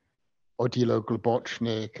like Odilo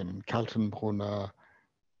Globocnik and Kaltenbrunner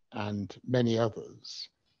and many others,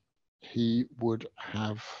 he would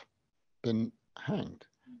have been hanged,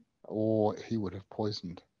 or he would have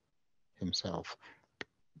poisoned himself.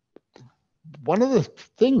 One of the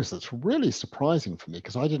things that's really surprising for me,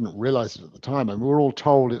 because I didn't realize it at the time, and we were all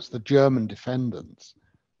told it's the German defendants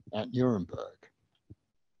at Nuremberg.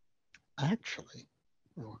 Actually,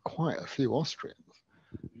 there were quite a few Austrians.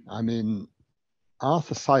 I mean,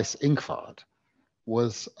 Arthur Seyss-Inquart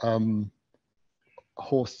was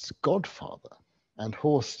Horst's godfather, and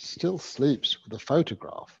Horst still sleeps with a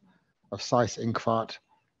photograph of Seyss-Inquart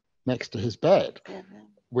next to his bed,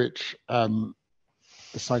 which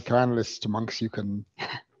the psychoanalysts amongst you can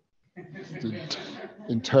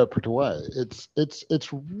interpret away.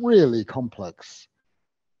 It's really complex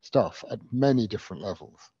stuff at many different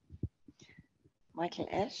levels. Michael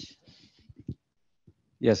Ash?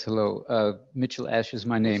 Yes, hello. Mitchell Ash is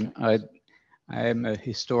my name. I am a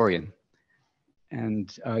historian,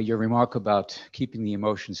 and your remark about keeping the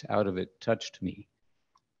emotions out of it touched me,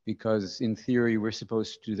 because in theory, we're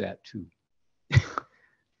supposed to do that too.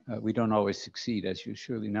 We don't always succeed, as you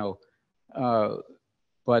surely know.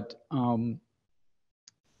 But I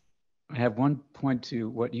have one point to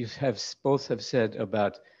what you both have said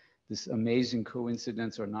about this amazing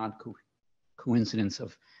coincidence or non-coincidence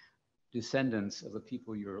of descendants of the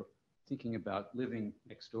people you're thinking about living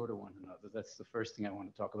next door to one another. That's the first thing I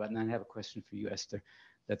want to talk about. And then I have a question for you, Esther,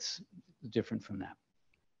 that's different from that.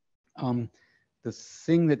 The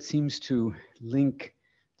thing that seems to link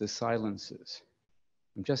the silences,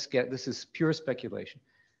 this is pure speculation,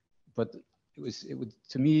 but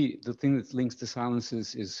to me, the thing that links the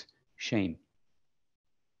silences is shame.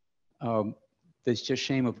 There's just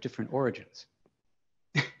shame of different origins,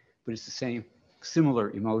 but it's the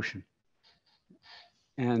similar emotion.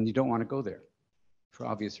 And you don't want to go there for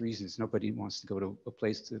obvious reasons. Nobody wants to go to a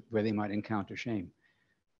place where they might encounter shame.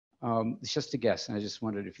 It's just a guess, and I just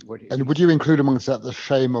wondered if you... And would you include amongst that the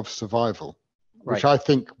shame of survival? Right. Which I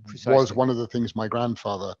think Precisely. was one of the things my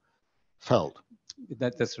grandfather felt.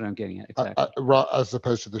 That's what I'm getting at, exactly. As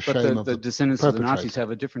opposed to the but shame of the descendants of the Nazis have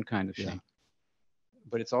a different kind of shame,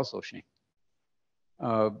 but it's also shame.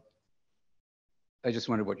 I just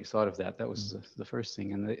wondered what you thought of that. That was the first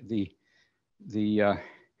thing, and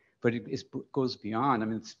but it goes beyond. I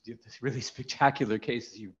mean, it's really spectacular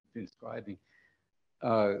cases you've been describing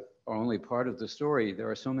are only part of the story. There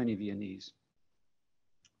are so many Viennese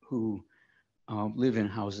who live in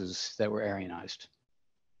houses that were Aryanized,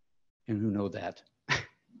 and who know that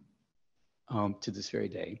to this very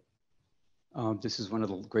day. This is one of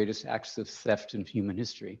the greatest acts of theft in human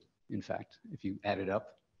history, in fact, if you add it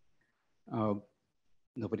up.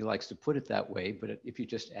 Nobody likes to put it that way, but if you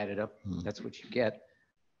just add it up, that's what you get.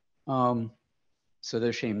 So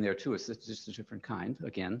there's shame there too. It's just a different kind,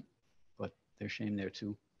 again, but there's shame there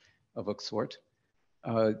too, of a sort.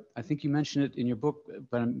 I think you mentioned it in your book,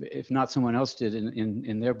 but if not, someone else did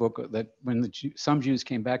in their book, that when some Jews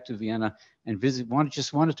came back to Vienna and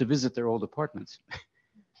just wanted to visit their old apartments,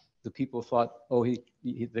 the people thought, oh,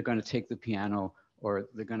 they're going to take the piano or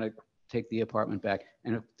they're going to take the apartment back,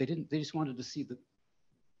 and if they didn't, they just wanted to see the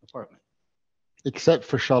apartment. Except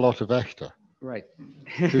for Charlotte Wächter, Right?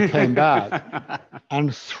 Who came back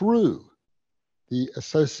and threw the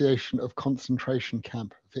Association of Concentration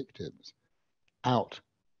Camp Victims out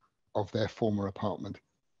of their former apartment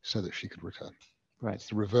so that she could return. Right. It's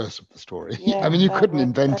the reverse of the story. Yeah, I mean, you couldn't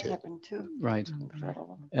invent it. Too. Right.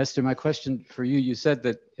 Incredible. Esther, my question for you, you said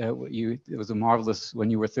that it was a marvelous,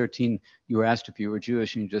 when you were 13, you were asked if you were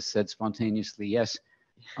Jewish and you just said spontaneously yes.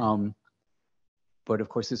 But of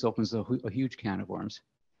course, this opens a huge can of worms.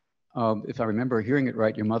 If I remember hearing it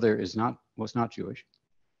right, your mother was not Jewish.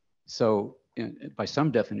 So by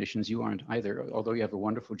some definitions, you aren't either, although you have a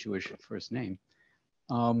wonderful Jewish first name.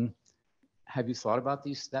 Have you thought about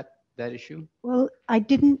that issue? Well, I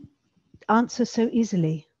didn't answer so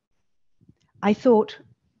easily. I thought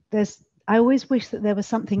I always wish that there was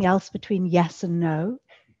something else between yes and no.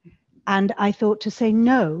 And I thought to say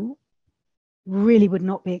no really would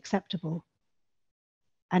not be acceptable.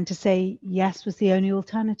 And to say yes was the only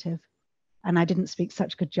alternative. And I didn't speak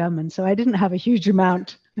such good German, so I didn't have a huge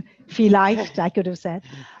amount. Vielleicht, I could have said.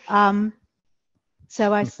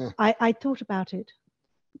 So I thought about it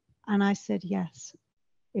and I said yes.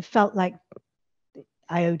 It felt like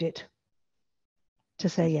I owed it to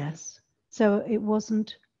say yes. So it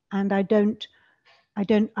wasn't, and I don't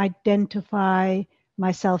identify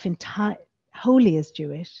myself wholly as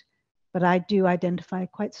Jewish, but I do identify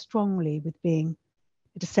quite strongly with being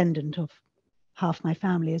a descendant of half my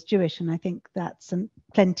family as Jewish, and I think that's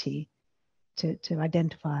plenty to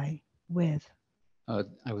identify with.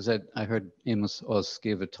 I heard Amos Oz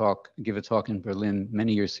give a talk in Berlin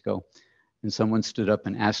many years ago, and someone stood up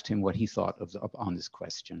and asked him what he thought on this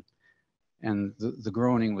question, and the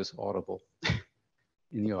groaning was audible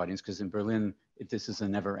in the audience, because in Berlin this is a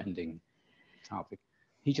never-ending topic.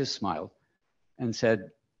 He just smiled and said,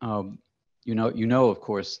 you know, of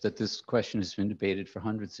course, that this question has been debated for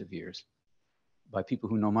hundreds of years by people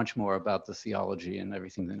who know much more about the theology and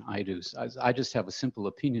everything than I do. So I just have a simple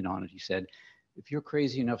opinion on it. He said, if you're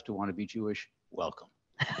crazy enough to want to be Jewish, welcome.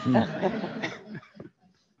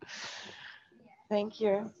 Thank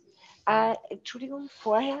you. Entschuldigung,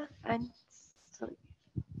 vorher sorry.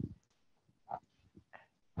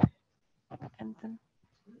 And then.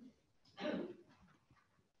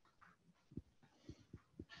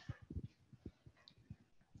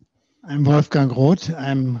 I'm Wolfgang Roth.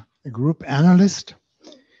 I'm a group analyst.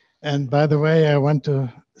 And by the way, I want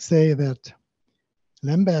to say that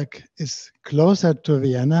Lemberg is closer to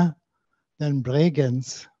Vienna than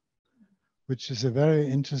Bregenz, which is a very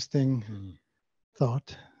interesting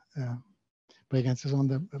thought. Bregenz is on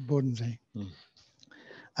the Bodensee.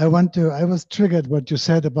 I was triggered what you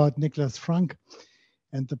said about Niklas Frank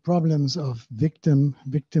and the problems of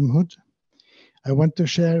victimhood. I want to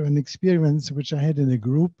share an experience which I had in a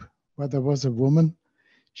group where there was a woman.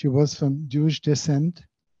 She was from Jewish descent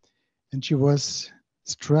and she was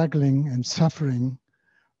struggling and suffering.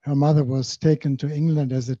 Her mother was taken to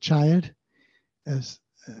England as a child,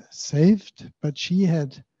 saved, but she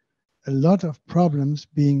had a lot of problems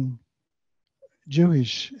being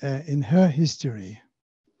Jewish in her history.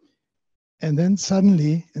 And then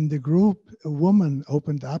suddenly in the group, a woman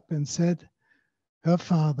opened up and said her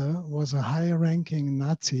father was a high-ranking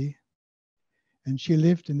Nazi and she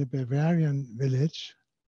lived in a Bavarian village.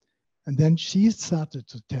 And then she started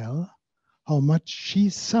to tell how much she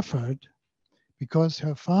suffered because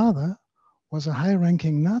her father was a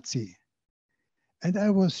high-ranking Nazi. And I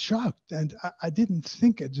was shocked and I didn't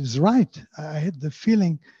think it was right. I had the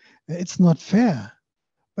feeling it's not fair.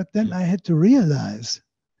 But then I had to realize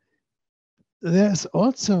there's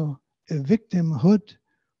also a victimhood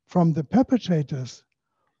from the perpetrators,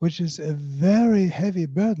 which is a very heavy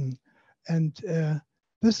burden. And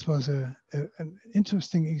this was an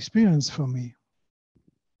interesting experience for me.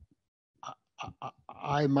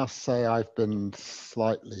 I must say I've been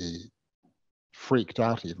slightly freaked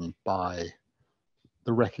out even by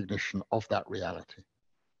the recognition of that reality.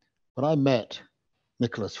 When I met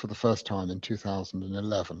Nicholas for the first time in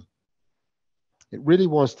 2011, it really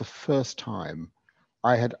was the first time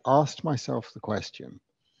I had asked myself the question,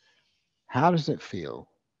 how does it feel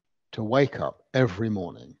to wake up every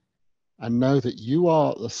morning and know that you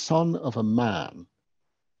are the son of a man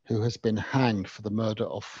who has been hanged for the murder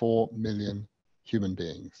of 4 million human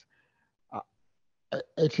beings?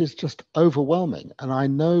 It is just overwhelming. And I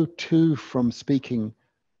know too from speaking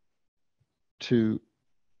to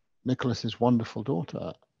Nicholas's wonderful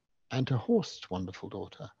daughter and to Horst's wonderful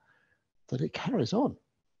daughter, that it carries on.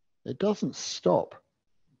 It doesn't stop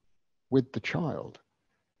with the child.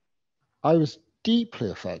 I was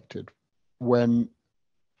deeply affected when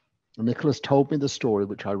Nicholas told me the story,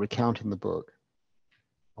 which I recount in the book,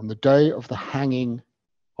 on the day of the hanging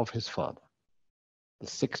of his father, the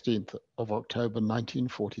 16th of October,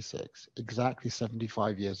 1946, exactly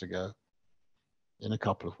 75 years ago, in a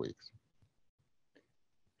couple of weeks.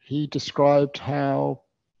 He described how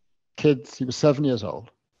kids, he was 7 years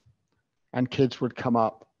old, and kids would come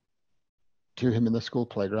up to him in the school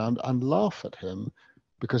playground and laugh at him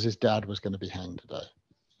because his dad was going to be hanged today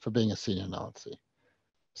for being a senior Nazi.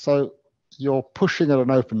 So you're pushing at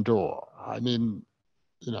an open door. I mean,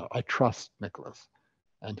 you know, I trust Nicholas,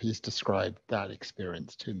 and he's described that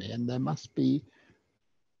experience to me, and there must be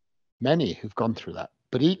many who've gone through that.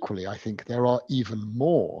 But equally, I think there are even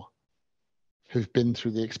more who've been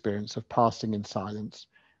through the experience of passing in silence,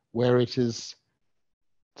 where it is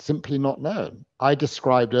simply not known. I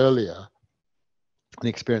described earlier an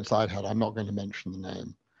experience I'd had, I'm not going to mention the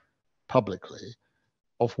name publicly,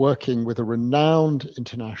 of working with a renowned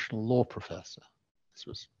international law professor. This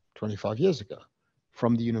was 25 years ago,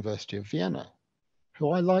 from the University of Vienna,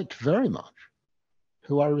 who I liked very much,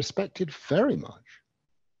 who I respected very much,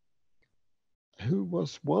 who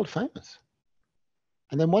was world famous.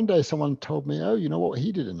 And then one day someone told me, oh, you know what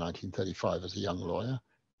he did in 1935 as a young lawyer?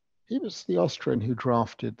 He was the Austrian who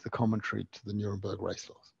drafted the commentary to the Nuremberg race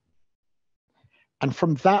laws. And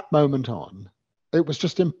from that moment on, it was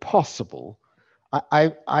just impossible.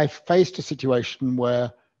 I faced a situation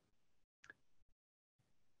where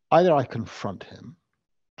either I confront him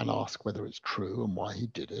and ask whether it's true and why he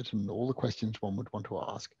did it and all the questions one would want to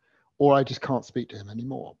ask, or I just can't speak to him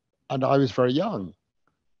anymore. And I was very young.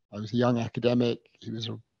 I was a young academic.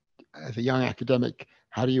 As a young academic,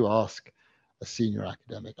 how do you ask a senior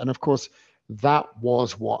academic? And of course, that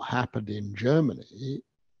was what happened in Germany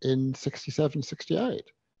in 67,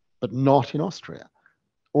 68, but not in Austria.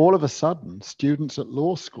 All of a sudden, students at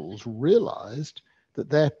law schools realized that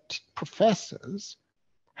their professors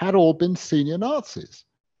had all been senior Nazis.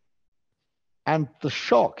 And the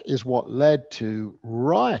shock is what led to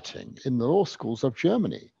rioting in the law schools of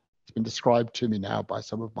Germany. It's been described to me now by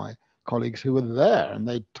some of my colleagues who were there, and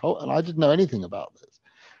and I didn't know anything about this.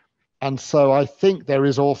 And so I think there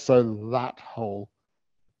is also that whole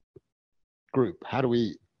group. How do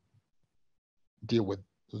we deal with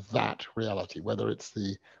that reality, whether it's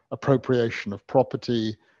the appropriation of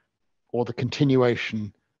property or the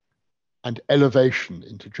continuation and elevation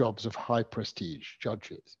into jobs of high prestige,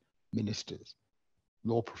 judges, ministers,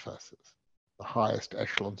 law professors, the highest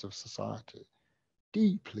echelons of society,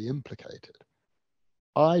 deeply implicated.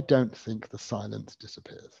 I don't think the silence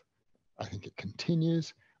disappears. I think it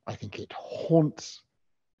continues. I think it haunts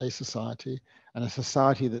a society, and a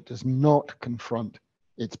society that does not confront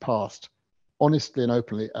its past honestly and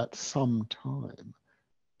openly at some time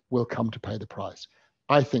will come to pay the price.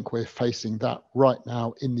 I think we're facing that right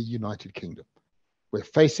now in the United Kingdom. We're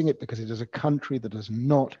facing it because it is a country that has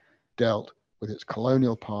not dealt with its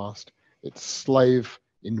colonial past, its slave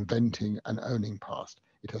inventing and owning past.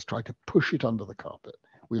 It has tried to push it under the carpet.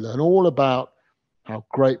 We learn all about how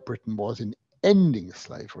great Britain was in ending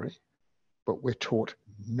slavery, but we're taught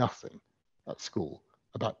nothing at school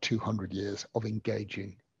about 200 years of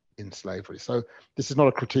engaging in slavery. So this is not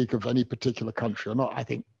a critique of any particular country or not. I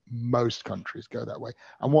think most countries go that way.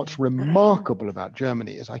 And what's remarkable about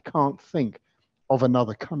Germany is I can't think of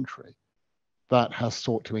another country that has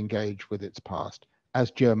sought to engage with its past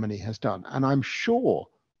as Germany has done. And I'm sure,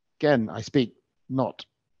 again, I speak not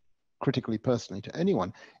critically personally to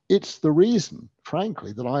anyone, it's the reason,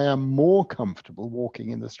 frankly, that I am more comfortable walking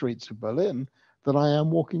in the streets of Berlin than I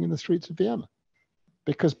am walking in the streets of Vienna,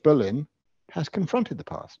 because Berlin has confronted the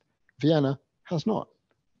past. Vienna has not.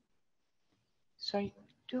 Sorry,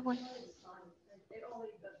 do you want?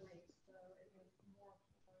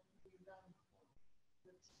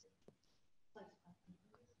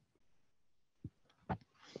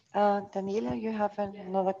 Daniela, you have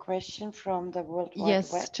another question from the World Wide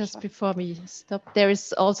Yes, Web. just before we stop, there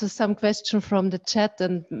is also some question from the chat,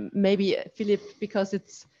 and maybe Philippe, because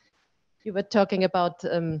you were talking about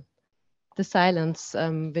the silence,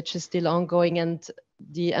 which is still ongoing, and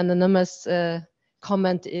the anonymous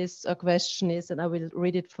comment is, or question is, and I will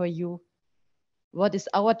read it for you. What is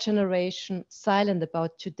our generation silent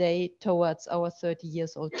about today towards our 30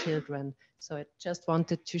 years old children? So I just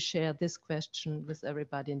wanted to share this question with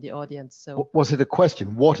everybody in the audience. So was it a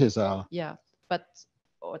question? What is our? Yeah, but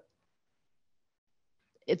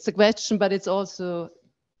it's a question, but it's also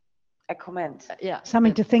A comment. Yeah.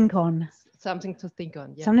 Something to think on. Something to think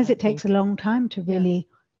on. Yeah, Sometimes I it takes a think. long time to Yeah. really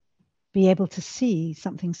be able to see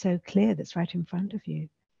something so clear that's right in front of you.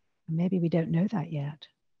 And maybe we don't know that yet.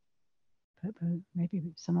 But maybe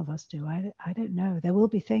some of us do. I don't know. There will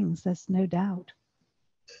be things, there's no doubt.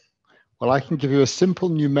 Well, I can give you a simple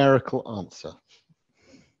numerical answer.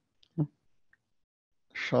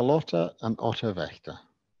 Charlotte and Otto Wächter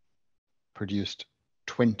produced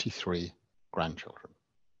 23 grandchildren.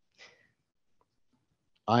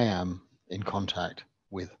 I am in contact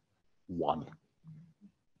with one.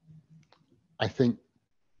 I think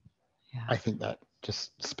that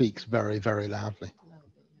just speaks very, very loudly.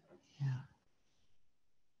 Yeah.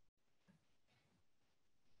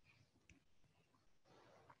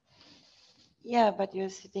 Yeah, but you're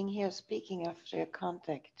sitting here speaking after your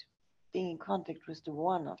contact, being in contact with the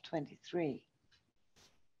one of 23.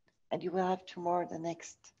 And you will have tomorrow the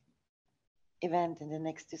next event and the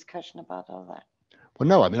next discussion about all that. Well,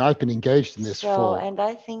 no, I mean, I've been engaged in this and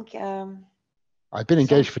I think I've been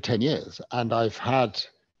engaged for 10 years, and I've had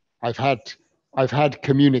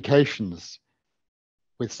communications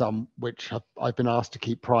with some which I've been asked to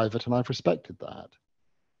keep private, and I've respected that.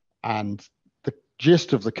 And the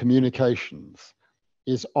gist of the communications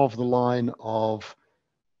is of the line of,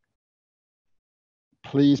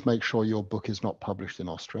 please make sure your book is not published in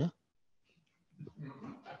Austria.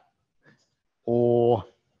 Or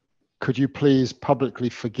could you please publicly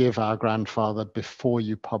forgive our grandfather before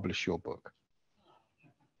you publish your book?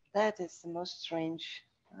 that is the most strange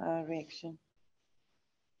reaction.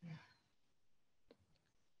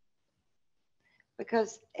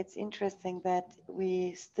 Because it's interesting that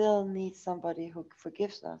we still need somebody who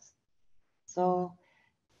forgives us. So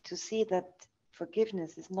to see that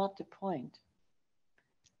forgiveness is not the point.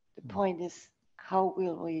 The point is, how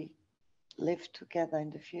will we live together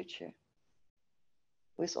in the future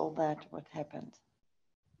with all that what happened?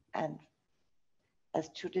 And as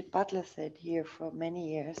Judith Butler said here for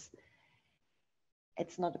many years,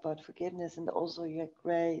 it's not about forgiveness. And also your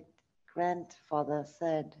great grandfather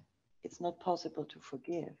said, it's not possible to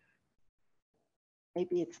forgive.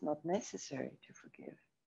 Maybe it's not necessary to forgive.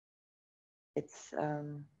 It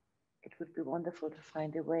would be wonderful to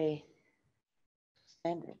find a way to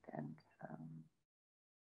stand it and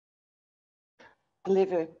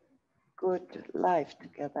live a good life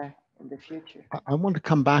together in the future. I want to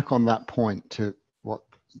come back on that point to what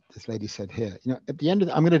this lady said here. You know, at the end of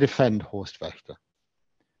I'm going to defend Horst Wächter.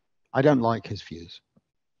 I don't like his views,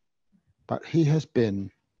 but he has been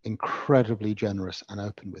incredibly generous and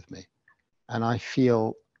open with me. And I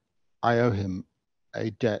feel I owe him a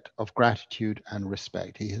debt of gratitude and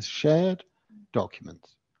respect. He has shared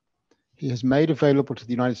documents. He has made available to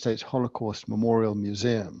the United States Holocaust Memorial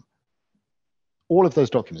Museum all of those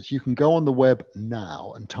documents. You can go on the web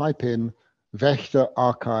now and type in Wächter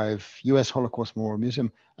Archive, US Holocaust Memorial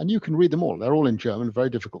Museum, and you can read them all. They're all in German, very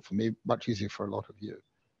difficult for me, much easier for a lot of you.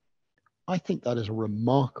 I think that is a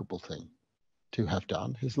remarkable thing to have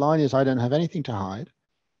done. His line is, I don't have anything to hide.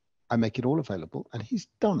 I make it all available, and he's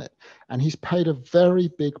done it. And he's paid a very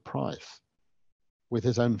big price with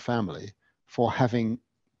his own family for having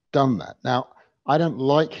done that. Now, I don't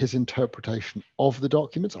like his interpretation of the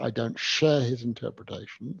documents. I don't share his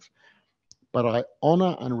interpretations, but I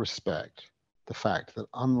honor and respect the fact that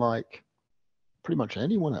unlike pretty much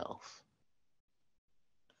anyone else,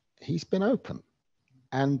 he's been open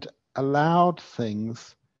and allowed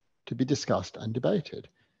things to be discussed and debated.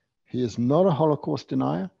 He is not a Holocaust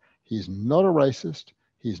denier. He's not a racist.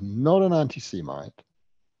 He's not an anti-Semite.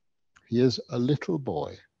 He is a little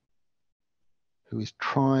boy who is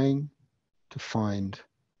trying to find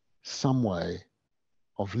some way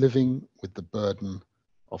of living with the burden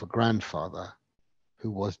of a grandfather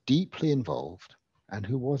who was deeply involved and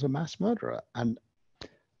who was a mass murderer. And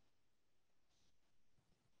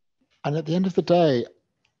at the end of the day,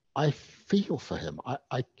 I feel for him.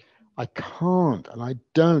 I can't, and I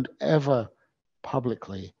don't ever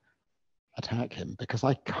publicly attack him because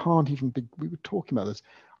I can't even we were talking about this.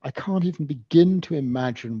 I can't even begin to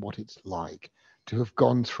imagine what it's like to have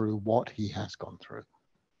gone through what he has gone through.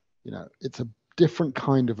 You know, it's a different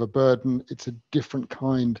kind of a burden. It's a different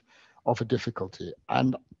kind of a difficulty.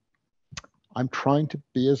 And I'm trying to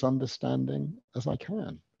be as understanding as I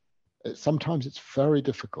can. Sometimes it's very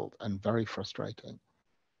difficult and very frustrating.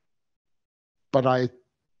 But I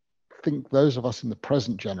think those of us in the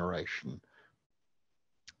present generation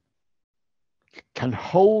can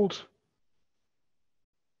hold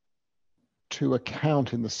to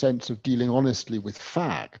account, in the sense of dealing honestly with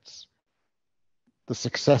facts, the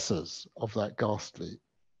successors of that ghastly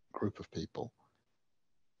group of people,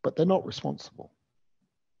 but they're not responsible.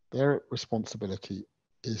 Their responsibility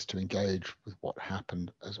is to engage with what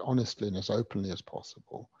happened as honestly and as openly as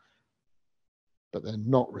possible, but they're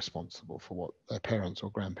not responsible for what their parents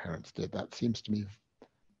or grandparents did. That seems to me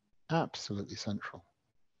absolutely central.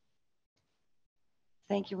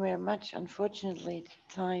 Thank you very much. Unfortunately,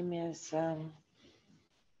 time is,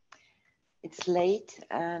 it's late,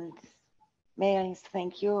 and may I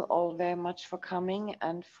thank you all very much for coming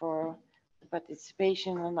and for the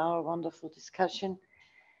participation in our wonderful discussion.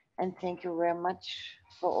 And thank you very much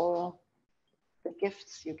for all the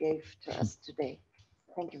gifts you gave to us today.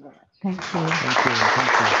 Thank you very much. Thank you. Thank you.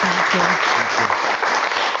 Thank you. Thank you. Thank you.